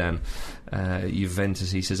coached Zidane. Juventus.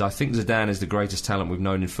 He says, "I think Zidane is the greatest talent we've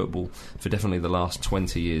known in football for definitely the last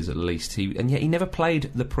 20 years at least. And yet he never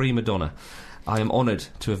played the prima donna. I am honoured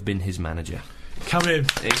to have been his manager." Come in.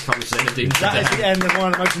 It comes in. That is the end of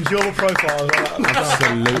one of the most enjoyable profiles.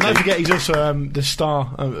 Absolutely. And don't forget, he's also the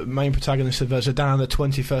star, main protagonist of Zidane, the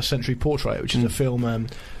 21st Century Portrait, which is a film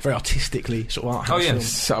very artistically sort of art house film.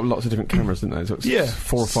 Set up lots of different cameras, didn't they? So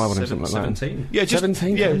 4 or 5 on him, something like 17. that.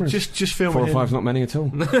 17 cameras. Just filming 4 or 5 is not many at all.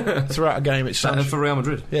 Throughout a game. It's for Real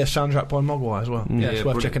Madrid. Yeah, soundtrack by Mogwai as well. It's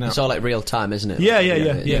worth checking out. It's all like real time, isn't it? Yeah.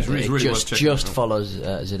 It really just follows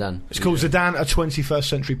Zidane. It's called Zidane, a 21st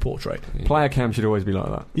Century Portrait. Player cam should always be like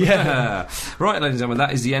that. Yeah. Right, ladies and gentlemen,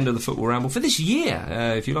 that is the end of the Football Ramble for this year.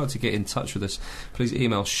 If you'd like to get in touch with us, please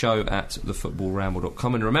email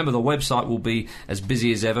show@thefootballramble.com, and remember, the website will be as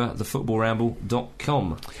busy as ever,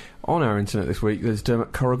 thefootballramble.com. On our internet this week, there's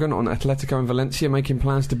Dermot Corrigan on Atletico and Valencia making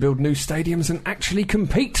plans to build new stadiums and actually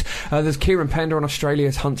compete. There's Kieran Pender on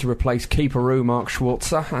Australia's hunt to replace keeperoo Mark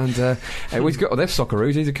Schwarzer, and they've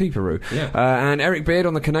Socceroos, he's a keeperoo. And Eric Beard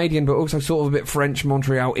on the Canadian but also sort of a bit French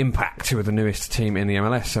Montreal Impact, who are the newest team in the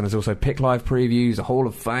MLS. And there's also Pick Live previews, the Hall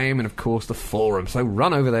of Fame, and of course the Forum. So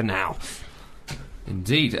run over there now.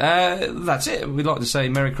 Indeed. That's it. We'd like to say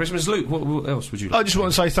Merry Christmas. Luke, what else would you like? I just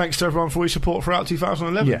want to say thanks to everyone for your support throughout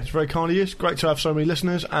 2011. It's very kind of you. It's great to have so many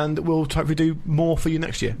listeners, and we'll hopefully do more for you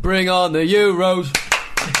next year. Bring on the Euros.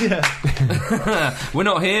 We're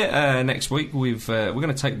not here next week. We're going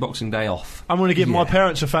to take Boxing Day off. I'm going to give my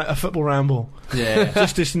parents a football ramble. Yeah.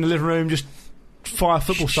 just in the living room, just fire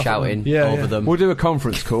football stuff shouting over them. We'll do a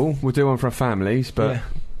conference call. We'll do one for our families, but... Yeah.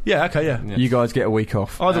 You guys get a week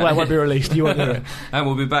off. Either way, it won't be released. You won't do it. And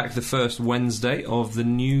we'll be back the first Wednesday of the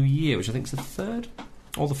new year, which I think is the 3rd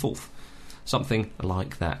or the 4th. Something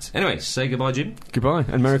like that. Anyway, say goodbye, Jim. Goodbye,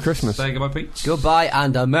 and Merry Christmas. Say goodbye, Pete. Goodbye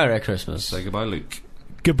and a Merry Christmas. Say goodbye, Luke.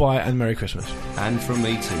 Goodbye and Merry Christmas. And from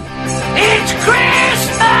me too. It's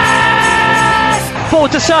Christmas!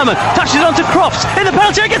 Forward to Sermon, touches on to Crofts, in the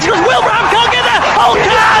penalty area, gets across, Wilbraham can't get there, Holt can!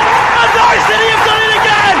 And Norwich City have done it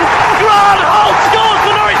again! Grant Holt scores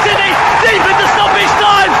for Norwich City, deep into stoppage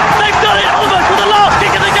time! They've done it almost for the last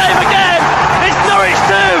kick of the game again! It's Norwich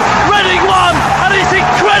 2, Reading 1, and it's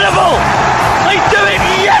incredible! They do it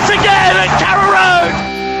yet again at Carrow Road!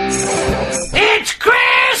 It's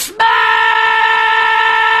Christmas!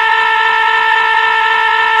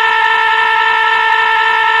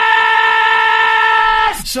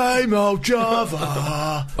 Same old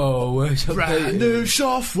Java. Always brand new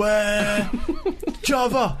software.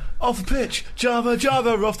 Java, off the pitch. Java,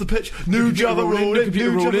 off the pitch. New Java rolling.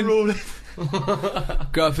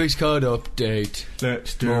 Graphics card update.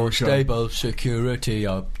 Let's do more stable security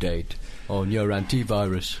update on your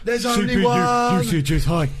antivirus. There's only CPU one. usage is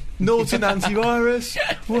high. Norton antivirus.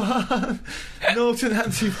 One. Norton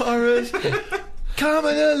antivirus.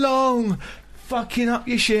 Coming along. Fucking up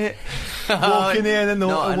your shit. Walking in a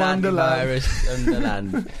Norton Wonderland. Antivirus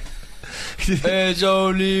Wonderland. There's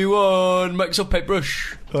only one Microsoft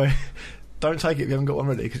paintbrush. Wait, don't take it if you haven't got one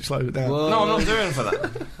ready, because it slows it down. No, I'm not doing for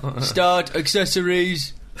that. Start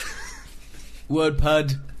accessories.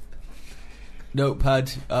 WordPad.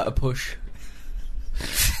 Notepad at a push.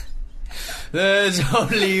 There's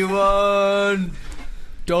only one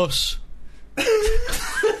DOS.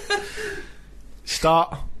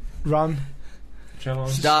 Start, run.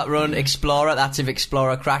 Start, run, Explorer. That's if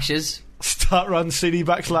Explorer crashes. Start, run, CD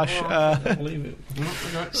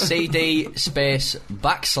 / CD space /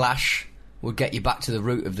 will get you back to the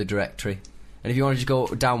root of the directory. And if you want to just go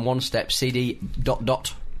down one step, CD ...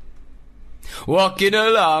 Walking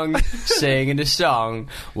along, singing a song,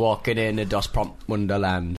 walking in a DOS prompt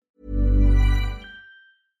wonderland.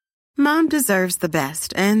 Mom deserves the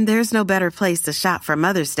best, and there's no better place to shop for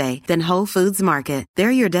Mother's Day than Whole Foods Market. They're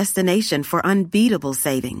your destination for unbeatable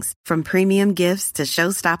savings, from premium gifts to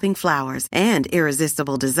show-stopping flowers and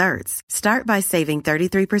irresistible desserts. Start by saving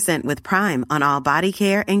 33% with Prime on all body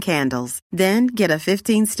care and candles. Then get a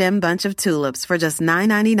 15-stem bunch of tulips for just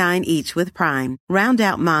 $9.99 each with Prime. Round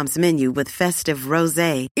out Mom's menu with festive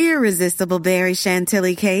rosé, irresistible berry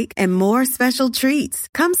chantilly cake, and more special treats.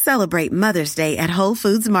 Come celebrate Mother's Day at Whole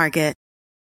Foods Market.